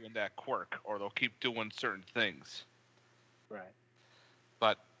doing that quirk or they'll keep doing certain things. Right.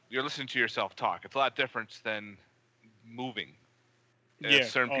 But you're listening to yourself talk. It's a lot different than moving. Yeah.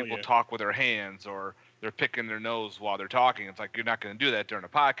 Certain Oh, people yeah. talk with their hands or they're picking their nose while they're talking. It's like you're not going to do that during a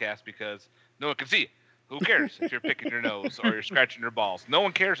podcast because no one can see it. Who cares if you're picking your nose or you're scratching your balls? No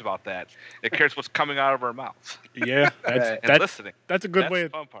one cares about that. It cares what's coming out of our mouths. Yeah, Right. And listening. That's a good That's way. the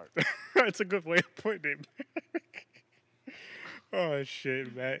fun part. That's a good way of putting it. Oh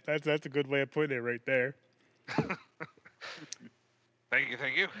shit, Matt. That's a good way of putting it right there. Thank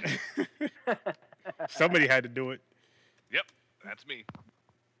you. Somebody had to do it. Yep, that's me.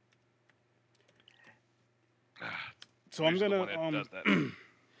 So I'm Usually the gonna one that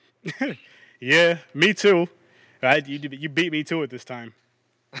does that. Yeah, me too. You beat me to it this time.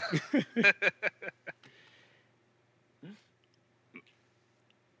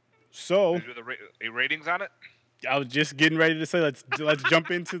 So Did you do the ratings on it? I was just getting ready to say let's jump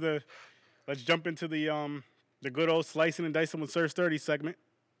into the the good old slicing and dicing with Sir Sturdy segment.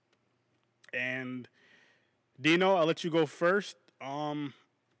 And Dino, I'll let you go first. My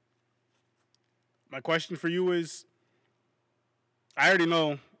question for you is, I already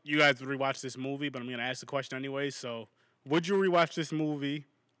know you guys would rewatch this movie, but I'm gonna ask the question anyway. So, would you rewatch this movie?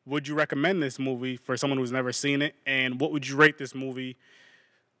 Would you recommend this movie for someone who's never seen it? And what would you rate this movie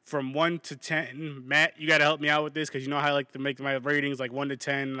from 1 to 10? Matt, you got to help me out with this because you know how I like to make my ratings like 1 to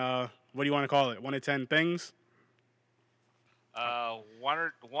 10. What do you want to call it? 1 to 10 things? 1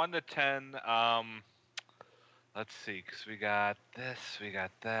 to 10. Let's see, because we got this, we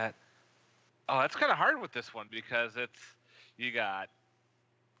got that. Oh, that's kind of hard with this one because you got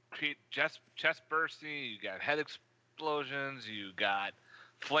chest bursting, you got head explosions, you got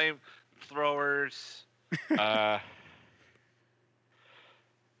flame throwers. Let's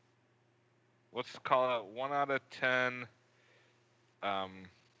call it 1 out of 10. I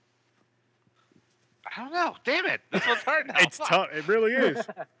don't know. Damn it. This one's hard now. It's tough. It really is.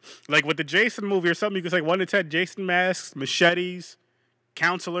 Like with the Jason movie or something, you could say 1 to 10 Jason masks, machetes,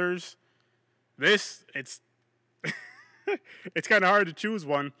 counselors. It's it's kind of hard to choose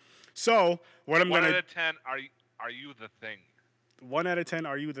one. So what I'm 1 gonna out of 10. Are you the thing? 1 out of 10.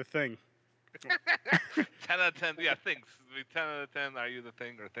 Are you the thing? 10 out of 10. Yeah, things. 10 out of 10. Are you the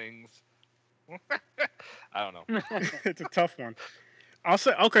thing or things? I don't know. It's a tough one. I'll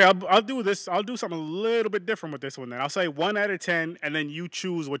say okay. I'll do this. I'll do something a little bit different with this one. Then I'll say 1 out of 10, and then you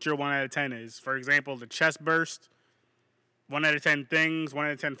choose what your 1 out of 10 is. For example, the chest burst. 1 out of 10 things. 1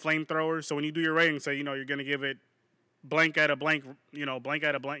 out of 10 flamethrowers. So when you do your rating, say you're gonna give it blank out of blank. Blank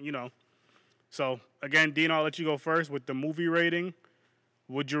out of blank. So again, Dean, I'll let you go first with the movie rating.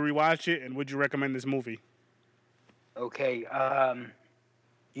 Would you rewatch it, and would you recommend this movie? Okay.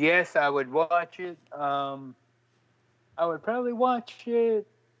 Yes, I would watch it. I would probably watch it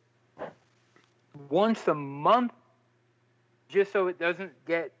once a month, just so it doesn't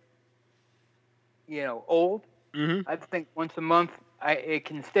get, old. Mm-hmm. I think once a month, it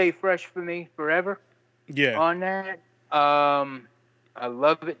can stay fresh for me forever. Yeah. On that, I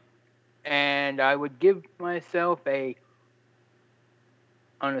love it, and I would give myself on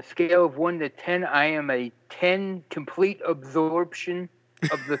a scale of 1 to 10, I am a 10 complete absorption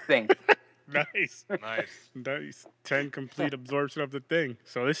of the thing. Nice. Nice. 10 complete absorption of the thing.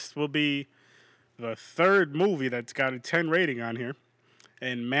 So this will be the third movie that's got a 10 rating on here.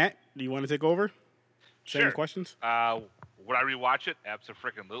 And Matt, do you want to take over? Sure. Same questions? Would I rewatch it?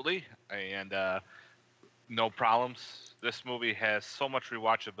 Absolutely. And no problems. This movie has so much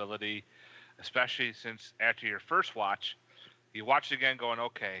rewatchability, especially since after your first watch, you watch it again going,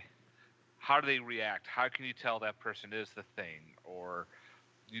 okay, how do they react? How can you tell that person is the thing? Or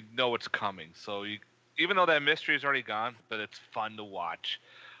you know it's coming. So even though that mystery is already gone, but it's fun to watch.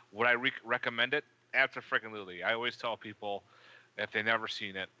 Would I recommend it? Absolutely. I always tell people, if they've never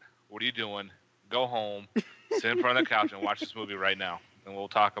seen it, what are you doing? Go home, sit in front of the couch, and watch this movie right now. and we'll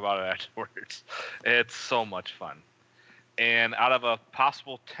talk about it afterwards. It's so much fun. And out of a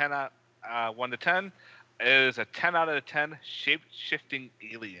possible 1 to 10, it is a 10 out of 10 shape-shifting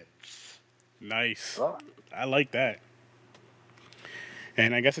aliens. Nice. Oh. I like that.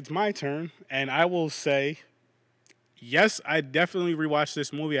 And I guess it's my turn. And I will say, yes, I definitely rewatched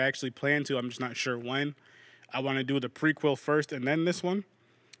this movie. I actually plan to. I'm just not sure when. I want to do the prequel first and then this one.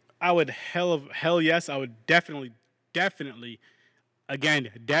 I would hell yes. I would definitely, again,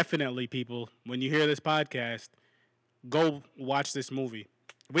 definitely, people, when you hear this podcast, go watch this movie.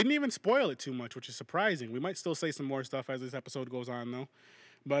 We didn't even spoil it too much, which is surprising. We might still say some more stuff as this episode goes on, though.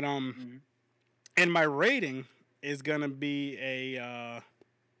 But and my rating is gonna be a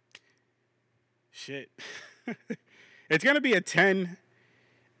shit. It's gonna be a 10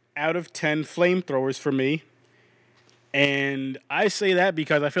 out of 10 flamethrowers for me. And I say that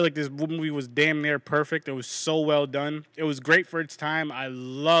because I feel like this movie was damn near perfect. It was so well done. It was great for its time. I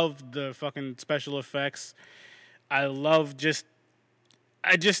loved the fucking special effects. I love it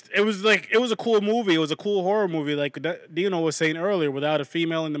was a cool movie. It was a cool horror movie. Like Dino was saying earlier, without a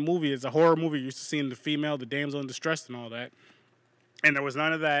female in the movie, it's a horror movie. You're used to seeing the female, the damsel in distress and all that. And there was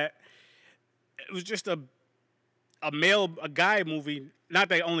none of that. It was just a guy movie. Not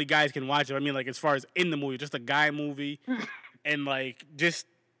that only guys can watch it. I mean, like, as far as in the movie, just a guy movie. And, like, just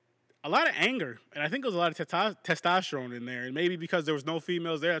a lot of anger. And I think there was a lot of testosterone in there. And maybe because there was no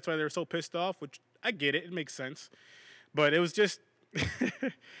females there, that's why they were so pissed off, which I get it. It makes sense. But it was just,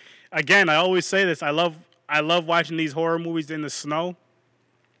 again, I always say this. I love watching these horror movies in the snow.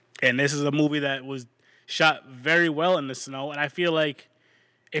 And this is a movie that was shot very well in the snow. And I feel like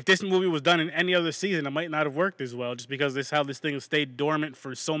if this movie was done in any other season, it might not have worked as well, just because this is how this thing has stayed dormant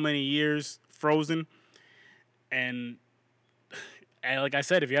for so many years, frozen. And like I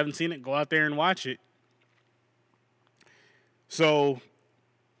said, if you haven't seen it, go out there and watch it. So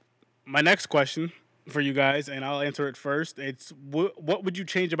my next question for you guys, and I'll answer it first. It's what would you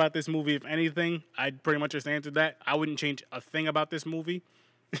change about this movie, if anything? I pretty much just answered that. I wouldn't change a thing about this movie.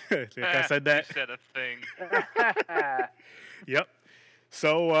 Like I said that. You said a thing. Yep.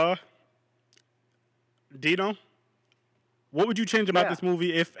 So, Dino, what would you change about this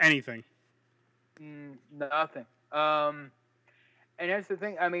movie, if anything? Nothing. And that's the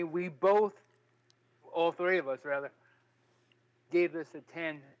thing. I mean, we both, all three of us rather, gave this a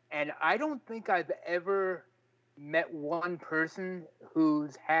 10. And I don't think I've ever met one person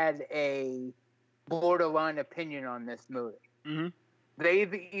who's had a borderline opinion on this movie. Mm-hmm.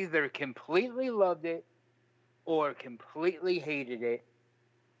 They've either completely loved it or completely hated it.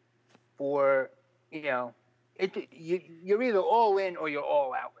 Or, you're either all in or you're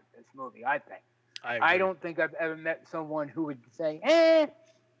all out with this movie, I think. I don't think I've ever met someone who would say,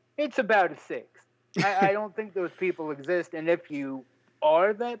 it's about a 6. I don't think those people exist. And if you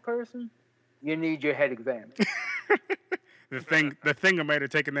are that person, you need your head examined. the thing might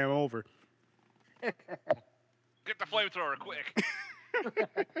have taken them over. Get the flamethrower quick.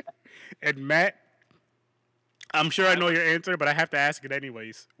 And Matt, I'm sure I know your answer, but I have to ask it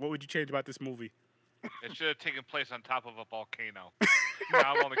anyways. What would you change about this movie? It should have taken place on top of a volcano. No,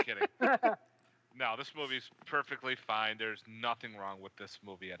 I'm only kidding. No, this movie's perfectly fine. There's nothing wrong with this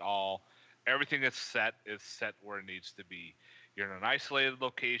movie at all. Everything is set where it needs to be. You're in an isolated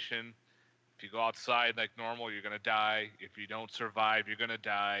location. If you go outside like normal, you're going to die. If you don't survive, you're going to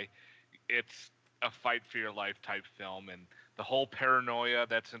die. It's a fight for your life type film, and the whole paranoia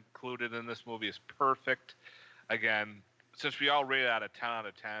that's included in this movie is perfect. Again, since we all rate it out of 10 out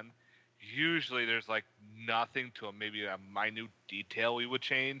of 10, usually there's like nothing to maybe a minute detail we would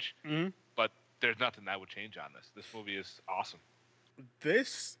change, but there's nothing that would change on this. This movie is awesome.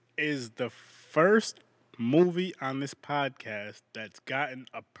 This is the first movie on this podcast that's gotten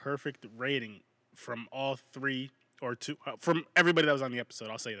a perfect rating from all three or two, from everybody that was on the episode.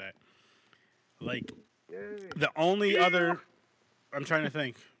 I'll say that. Like, the only other, I'm trying to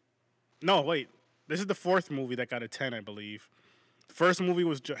think. No, wait. This is the fourth movie that got a 10, I believe. The first movie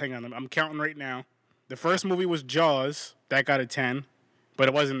was, hang on, I'm counting right now. The first movie was Jaws, that got a 10, but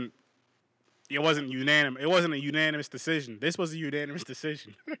it wasn't unanimous. It wasn't a unanimous decision. This was a unanimous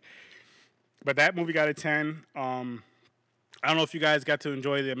decision. But that movie got a 10. I don't know if you guys got to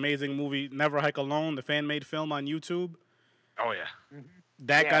enjoy the amazing movie Never Hike Alone, the fan-made film on YouTube. Oh yeah.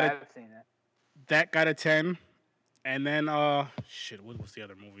 I've seen that. That got a 10. And then what was the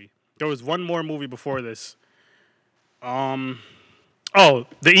other movie? There was one more movie before this. The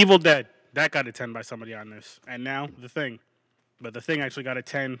Evil Dead. That got a 10 by somebody on this. And now The Thing. But The Thing actually got a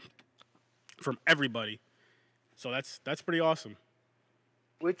 10 from everybody. So that's pretty awesome.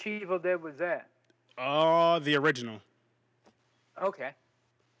 Which Evil Dead was that? The original. Okay.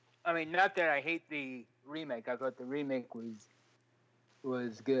 I mean, not that I hate the remake. I thought the remake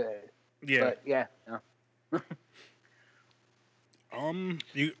was good. Yeah. But yeah, no.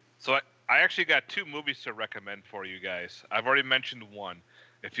 You. So I actually got 2 movies to recommend for you guys. I've already mentioned one.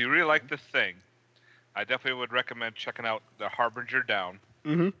 If you really like The Thing, I definitely would recommend checking out The Harbinger Down.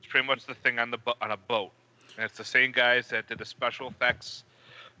 Mm-hmm. It's pretty much the thing on a boat, and it's the same guys that did the special effects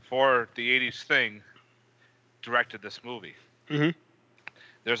for the '80s Thing directed this movie. Mm-hmm.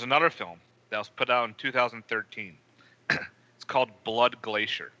 There's another film that was put out in 2013. It's called Blood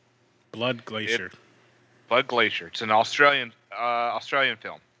Glacier. Blood Glacier. Blood Glacier. It's an Australian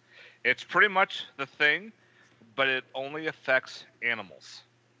film. It's pretty much the thing, but it only affects animals.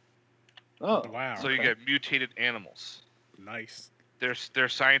 Oh, Wow. So you get mutated animals. Nice.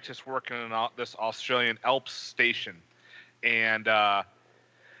 There's scientists working in this Australian Alps station, and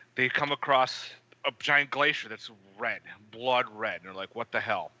they come across a giant glacier that's red, blood red. And they're like, what the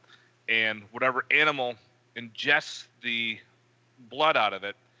hell? And whatever animal ingests the blood out of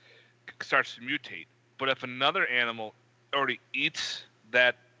it starts to mutate. But if another animal already eats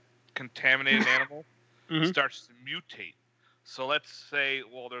that contaminated animal, Mhm. starts to mutate. So let's say,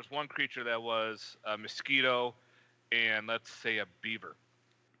 well, there's one creature that was a mosquito and let's say a beaver.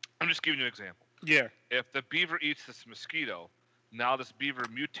 I'm just giving you an example. Yeah. If the beaver eats this mosquito, now this beaver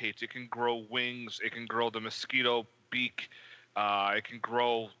mutates. It can grow wings. It can grow the mosquito beak. It can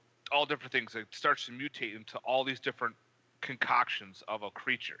grow all different things. It starts to mutate into all these different concoctions of a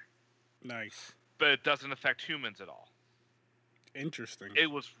creature. Nice. But it doesn't affect humans at all. Interesting. It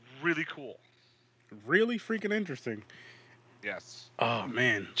was really cool. Really freaking interesting. Yes. Oh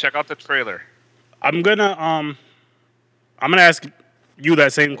man. Check out the trailer. I'm gonna ask you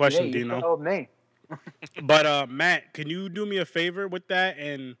that same question, yeah, you Dino. told me. But Matt, can you do me a favor with that,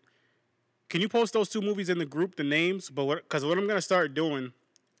 and can you post those 2 movies in the group, the names? But because what I'm gonna start doing,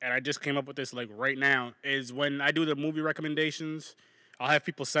 and I just came up with this like right now, is when I do the movie recommendations, I'll have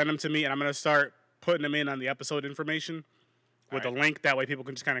people send them to me, and I'm gonna start putting them in on the episode information with a link. That way, people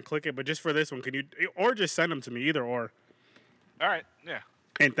can just kind of click it. But just for this one, can you, or just send them to me, either or. All right. Yeah.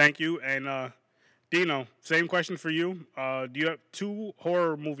 And thank you. And Dino, same question for you. Do you have 2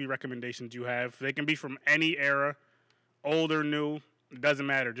 horror movie recommendations you have? They can be from any era, old or new. It doesn't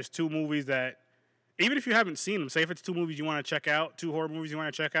matter. Just 2 movies that, even if you haven't seen them, say if it's 2 movies you want to check out, 2 horror movies you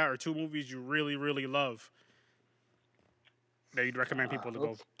want to check out, or 2 movies you really, really love that you'd recommend people to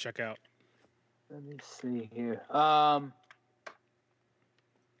go check out. Let me see here.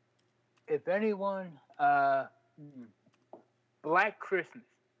 If anyone, Black Christmas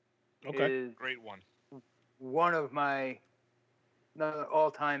Okay. is Great one. one of my another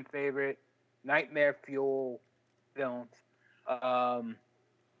all-time favorite nightmare fuel films.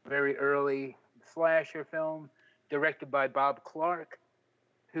 Very early slasher film directed by Bob Clark,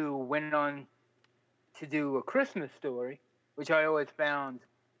 who went on to do A Christmas Story, which I always found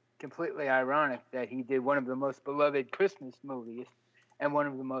completely ironic that he did one of the most beloved Christmas movies and one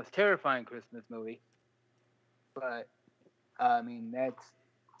of the most terrifying Christmas movies. But I mean, that's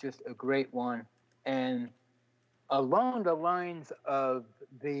just a great one. And along the lines of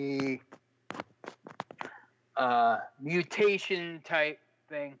the mutation type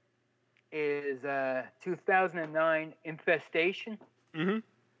thing is 2009 Infestation. Mm-hmm.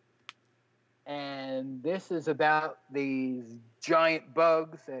 And this is about these giant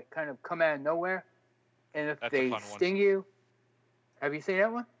bugs that kind of come out of nowhere. And if That's a they fun one. sting you, have you seen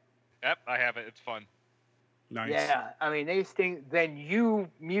that one? Yep, I have it. It's fun. Nice. Yeah, I mean, they sting, then you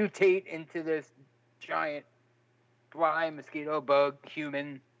mutate into this giant fly, mosquito, bug,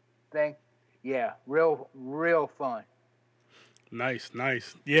 human thing. Yeah, real fun. Nice.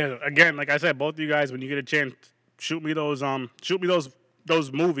 Yeah, again, like I said, both of you guys, when you get a chance, shoot me those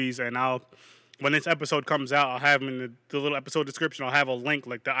movies, and I'll, when this episode comes out, I'll have them in the little episode description. I'll have a link,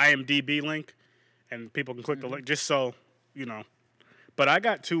 like the IMDb link, and people can click the link, just so you know. But I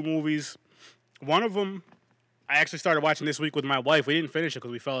got 2 movies. One of them I actually started watching this week with my wife. We didn't finish it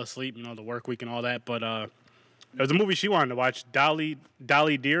because we fell asleep, the work week and all that. But it was a movie she wanted to watch, Dolly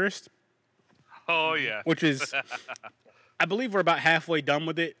Dearest, Oh yeah. which is, I believe we're about halfway done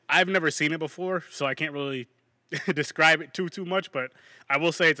with it. I've never seen it before, so I can't really describe it too much. But I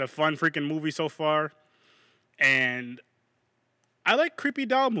will say it's a fun freaking movie so far. And I like creepy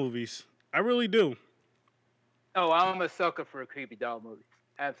doll movies. I really do. Oh, I'm a sucker for creepy doll movies.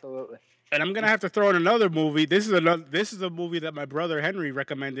 Absolutely. And I'm gonna have to throw in another movie. This is a movie that my brother Henry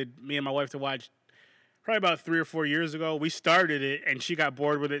recommended me and my wife to watch probably about 3 or 4 years ago. We started it and she got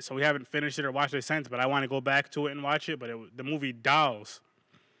bored with it, so we haven't finished it or watched it since. But I want to go back to it and watch it. But the movie Dolls.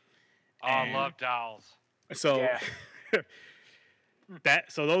 Oh, I love dolls. So Yeah.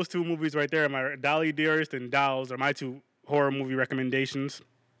 So those two movies right there, my Dolly Dearest and Dolls, are my two horror movie recommendations.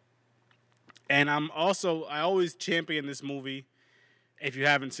 And I always champion this movie. If you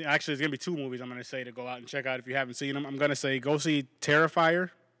haven't seen, actually, it's gonna be two movies I'm gonna say to go out and check out if you haven't seen them. I'm gonna say go see Terrifier.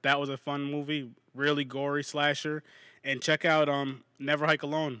 That was a fun movie, really gory slasher, and check out Never Hike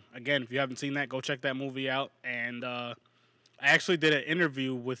Alone. Again, if you haven't seen that, go check that movie out. And I actually did an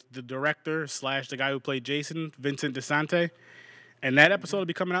interview with the director / the guy who played Jason, Vincent DeSante, and that episode will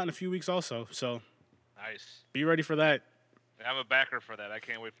be coming out in a few weeks also. So Nice. be ready for that. I'm a backer for that. I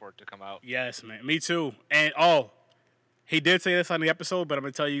can't wait for it to come out. Yes, man. Me too. And he did say this on the episode, but I'm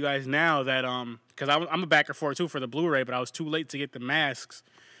gonna tell you guys now that because I'm a backer for it too for the Blu-ray, but I was too late to get the masks.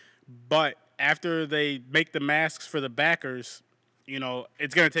 But after they make the masks for the backers,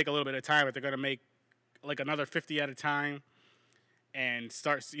 it's gonna take a little bit of time. But they're gonna make like another 50 at a time, and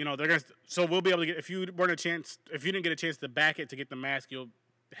start. They're gonna. So we'll be able to get if you didn't get a chance to back it to get the mask, you'll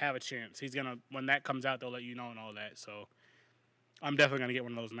have a chance. He's gonna when that comes out, they'll let you know and all that. So I'm definitely gonna get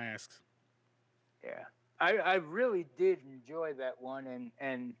one of those masks. Yeah. I really did enjoy that one,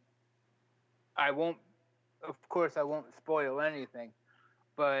 and I won't spoil anything,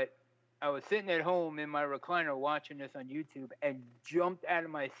 but I was sitting at home in my recliner watching this on YouTube and jumped out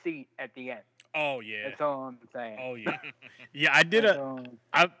of my seat at the end. Oh yeah, that's all I'm saying. Oh yeah, yeah. I did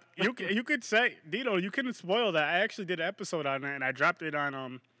you could say, Dino, you couldn't spoil that. I actually did an episode on that, and I dropped it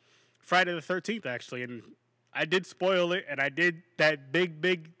on Friday the 13th actually, and I did spoil it, and I did that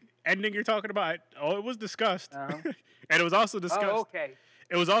big ending you're talking about. It was discussed, and it was also discussed. Oh, okay.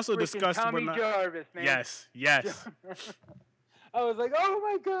 It was also Freaking discussed Tommy Jarvis, man. Yes. I was like, oh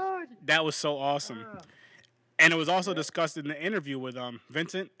my god, that was so awesome. And it was also discussed in the interview with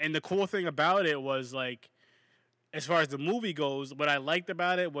Vincent. And the cool thing about it was like, as far as the movie goes, what I liked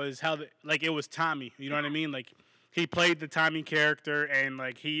about it was how it was Tommy. You know what I mean? Like he played the Tommy character, and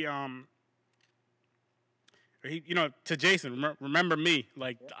like he to Jason, remember me.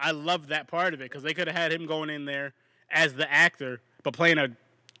 Like, I love that part of it because they could have had him going in there as the actor, but he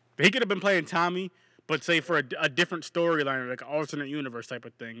could have been playing Tommy, but say for a different storyline, like an alternate universe type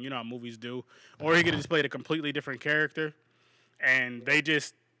of thing. You know how movies do. Or he could have just played a completely different character, and they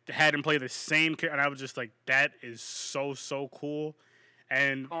just had him play the same character. And I was just like, that is so cool.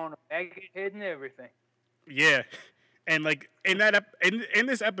 And on a head and everything. Yeah, and like in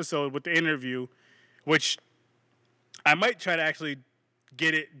this episode with the interview, which I might try to actually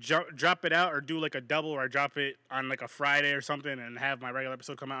get it, drop it out, or do like a double, or I drop it on like a Friday or something, and have my regular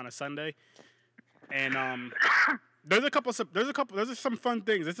episode come out on a Sunday. And there's some fun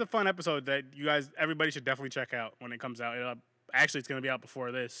things. It's a fun episode that everybody should definitely check out when it comes out. Actually, it's gonna be out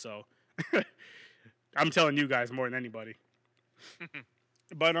before this, so I'm telling you guys more than anybody.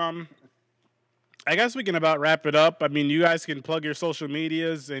 But I guess we can about wrap it up. I mean, you guys can plug your social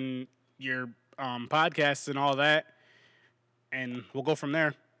medias and your podcasts and all that, and we'll go from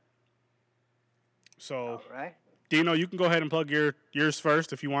there. So, all right. Dino, you can go ahead and plug yours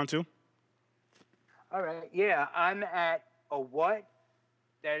first if you want to. All right. Yeah, I'm at AWHAT.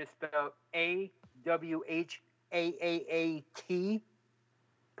 That is spelled AWHAAAT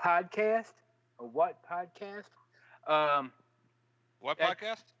podcast. AWHAT podcast. What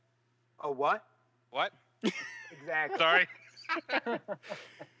podcast? A what? What? Exactly. Sorry.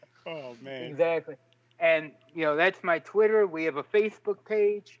 Oh man. Exactly. And that's my Twitter. We have a Facebook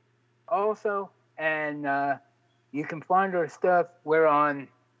page also, and you can find our stuff. We're on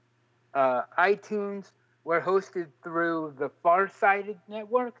iTunes. We're hosted through the Farsighted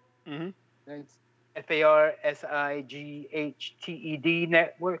Network. Mm-hmm. That's FARSIGHTED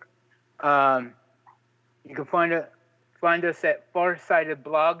Network. You can find us at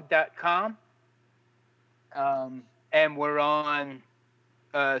farsightedblog.com. And we're on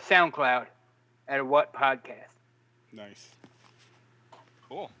SoundCloud at What Podcast. Nice.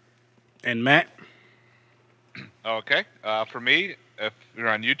 Cool. And Matt? Okay. For me, if you're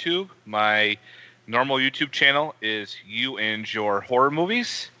on YouTube, my normal YouTube channel is You and Your Horror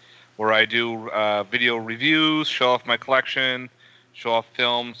Movies, where I do video reviews, show off my collection, show off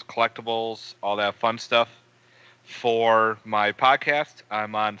films, collectibles, all that fun stuff. For my podcast,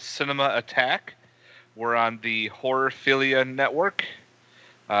 I'm on Cinema Attack. We're on the Horrorphilia Network.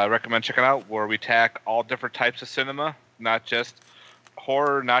 I recommend checking out, where we attack all different types of cinema, not just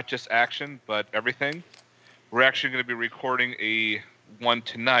horror, not just action, but everything. We're actually going to be recording one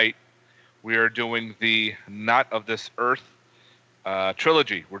tonight. We are doing the Not of This Earth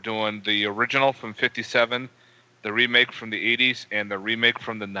trilogy. We're doing the original from 1957, the remake from the 1980s, and the remake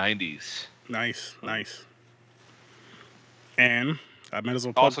from the 1990s. Nice. And I might as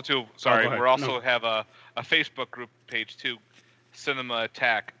well plug... Also, too, sorry, we also have a Facebook group page, too, Cinema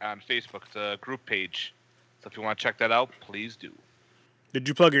Attack on Facebook. It's a group page. So if you want to check that out, please do. Did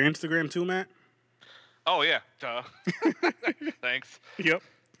you plug your Instagram too, Matt? Oh yeah, duh. Thanks. Yep.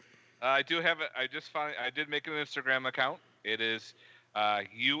 I do have it. I did make an Instagram account. It is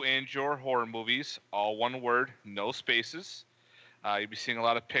You and Your Horror Movies, all one word, no spaces. You'll be seeing a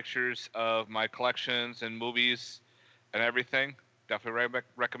lot of pictures of my collections and movies and everything. Definitely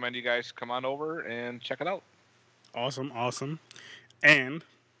recommend you guys come on over and check it out. Awesome. And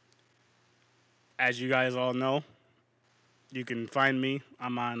as you guys all know, you can find me.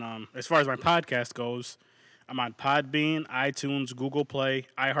 I'm on, as far as my podcast goes, I'm on Podbean, iTunes, Google Play,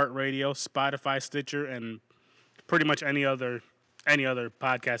 iHeartRadio, Spotify, Stitcher, and pretty much any other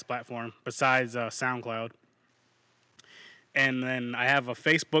podcast platform besides SoundCloud. And then I have a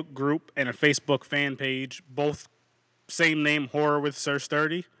Facebook group and a Facebook fan page, both same name, Horror with Sir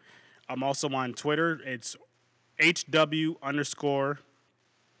Sturdy. I'm also on Twitter. It's HW_with_Sir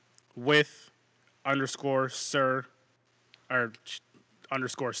or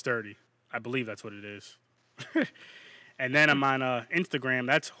 _Sturdy. I believe that's what it is. And then I'm on Instagram.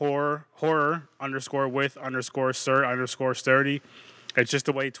 That's horror_with_Sir_Sturdy. It's just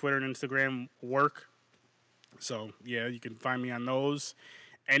the way Twitter and Instagram work. So, yeah, you can find me on those.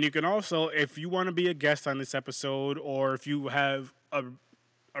 And you can also, if you want to be a guest on this episode, or if you have a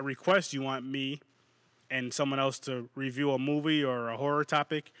request you want me and someone else to review a movie or a horror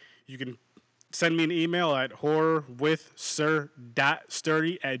topic, you can send me an email at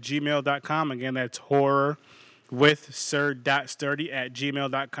horrorwithsir.sturdy@gmail.com. Again, that's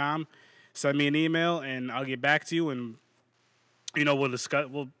horrorwithsir.sturdy@gmail.com. Send me an email, and I'll get back to you, and, we'll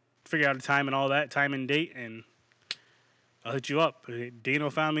figure out a time and all that, time and date, and I'll hit you up. Dino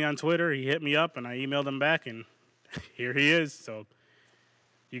found me on Twitter. He hit me up, and I emailed him back, and here he is. So,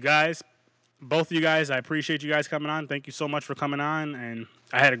 you guys, both of you guys, I appreciate you guys coming on. Thank you so much for coming on, and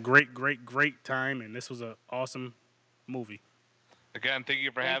I had a great time, and this was an awesome movie. Again, thank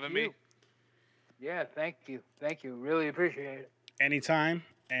you for having me. Yeah, thank you. Really appreciate it. Anytime,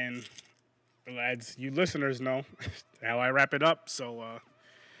 and as you listeners know how I wrap it up, so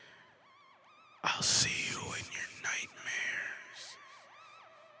I'll see you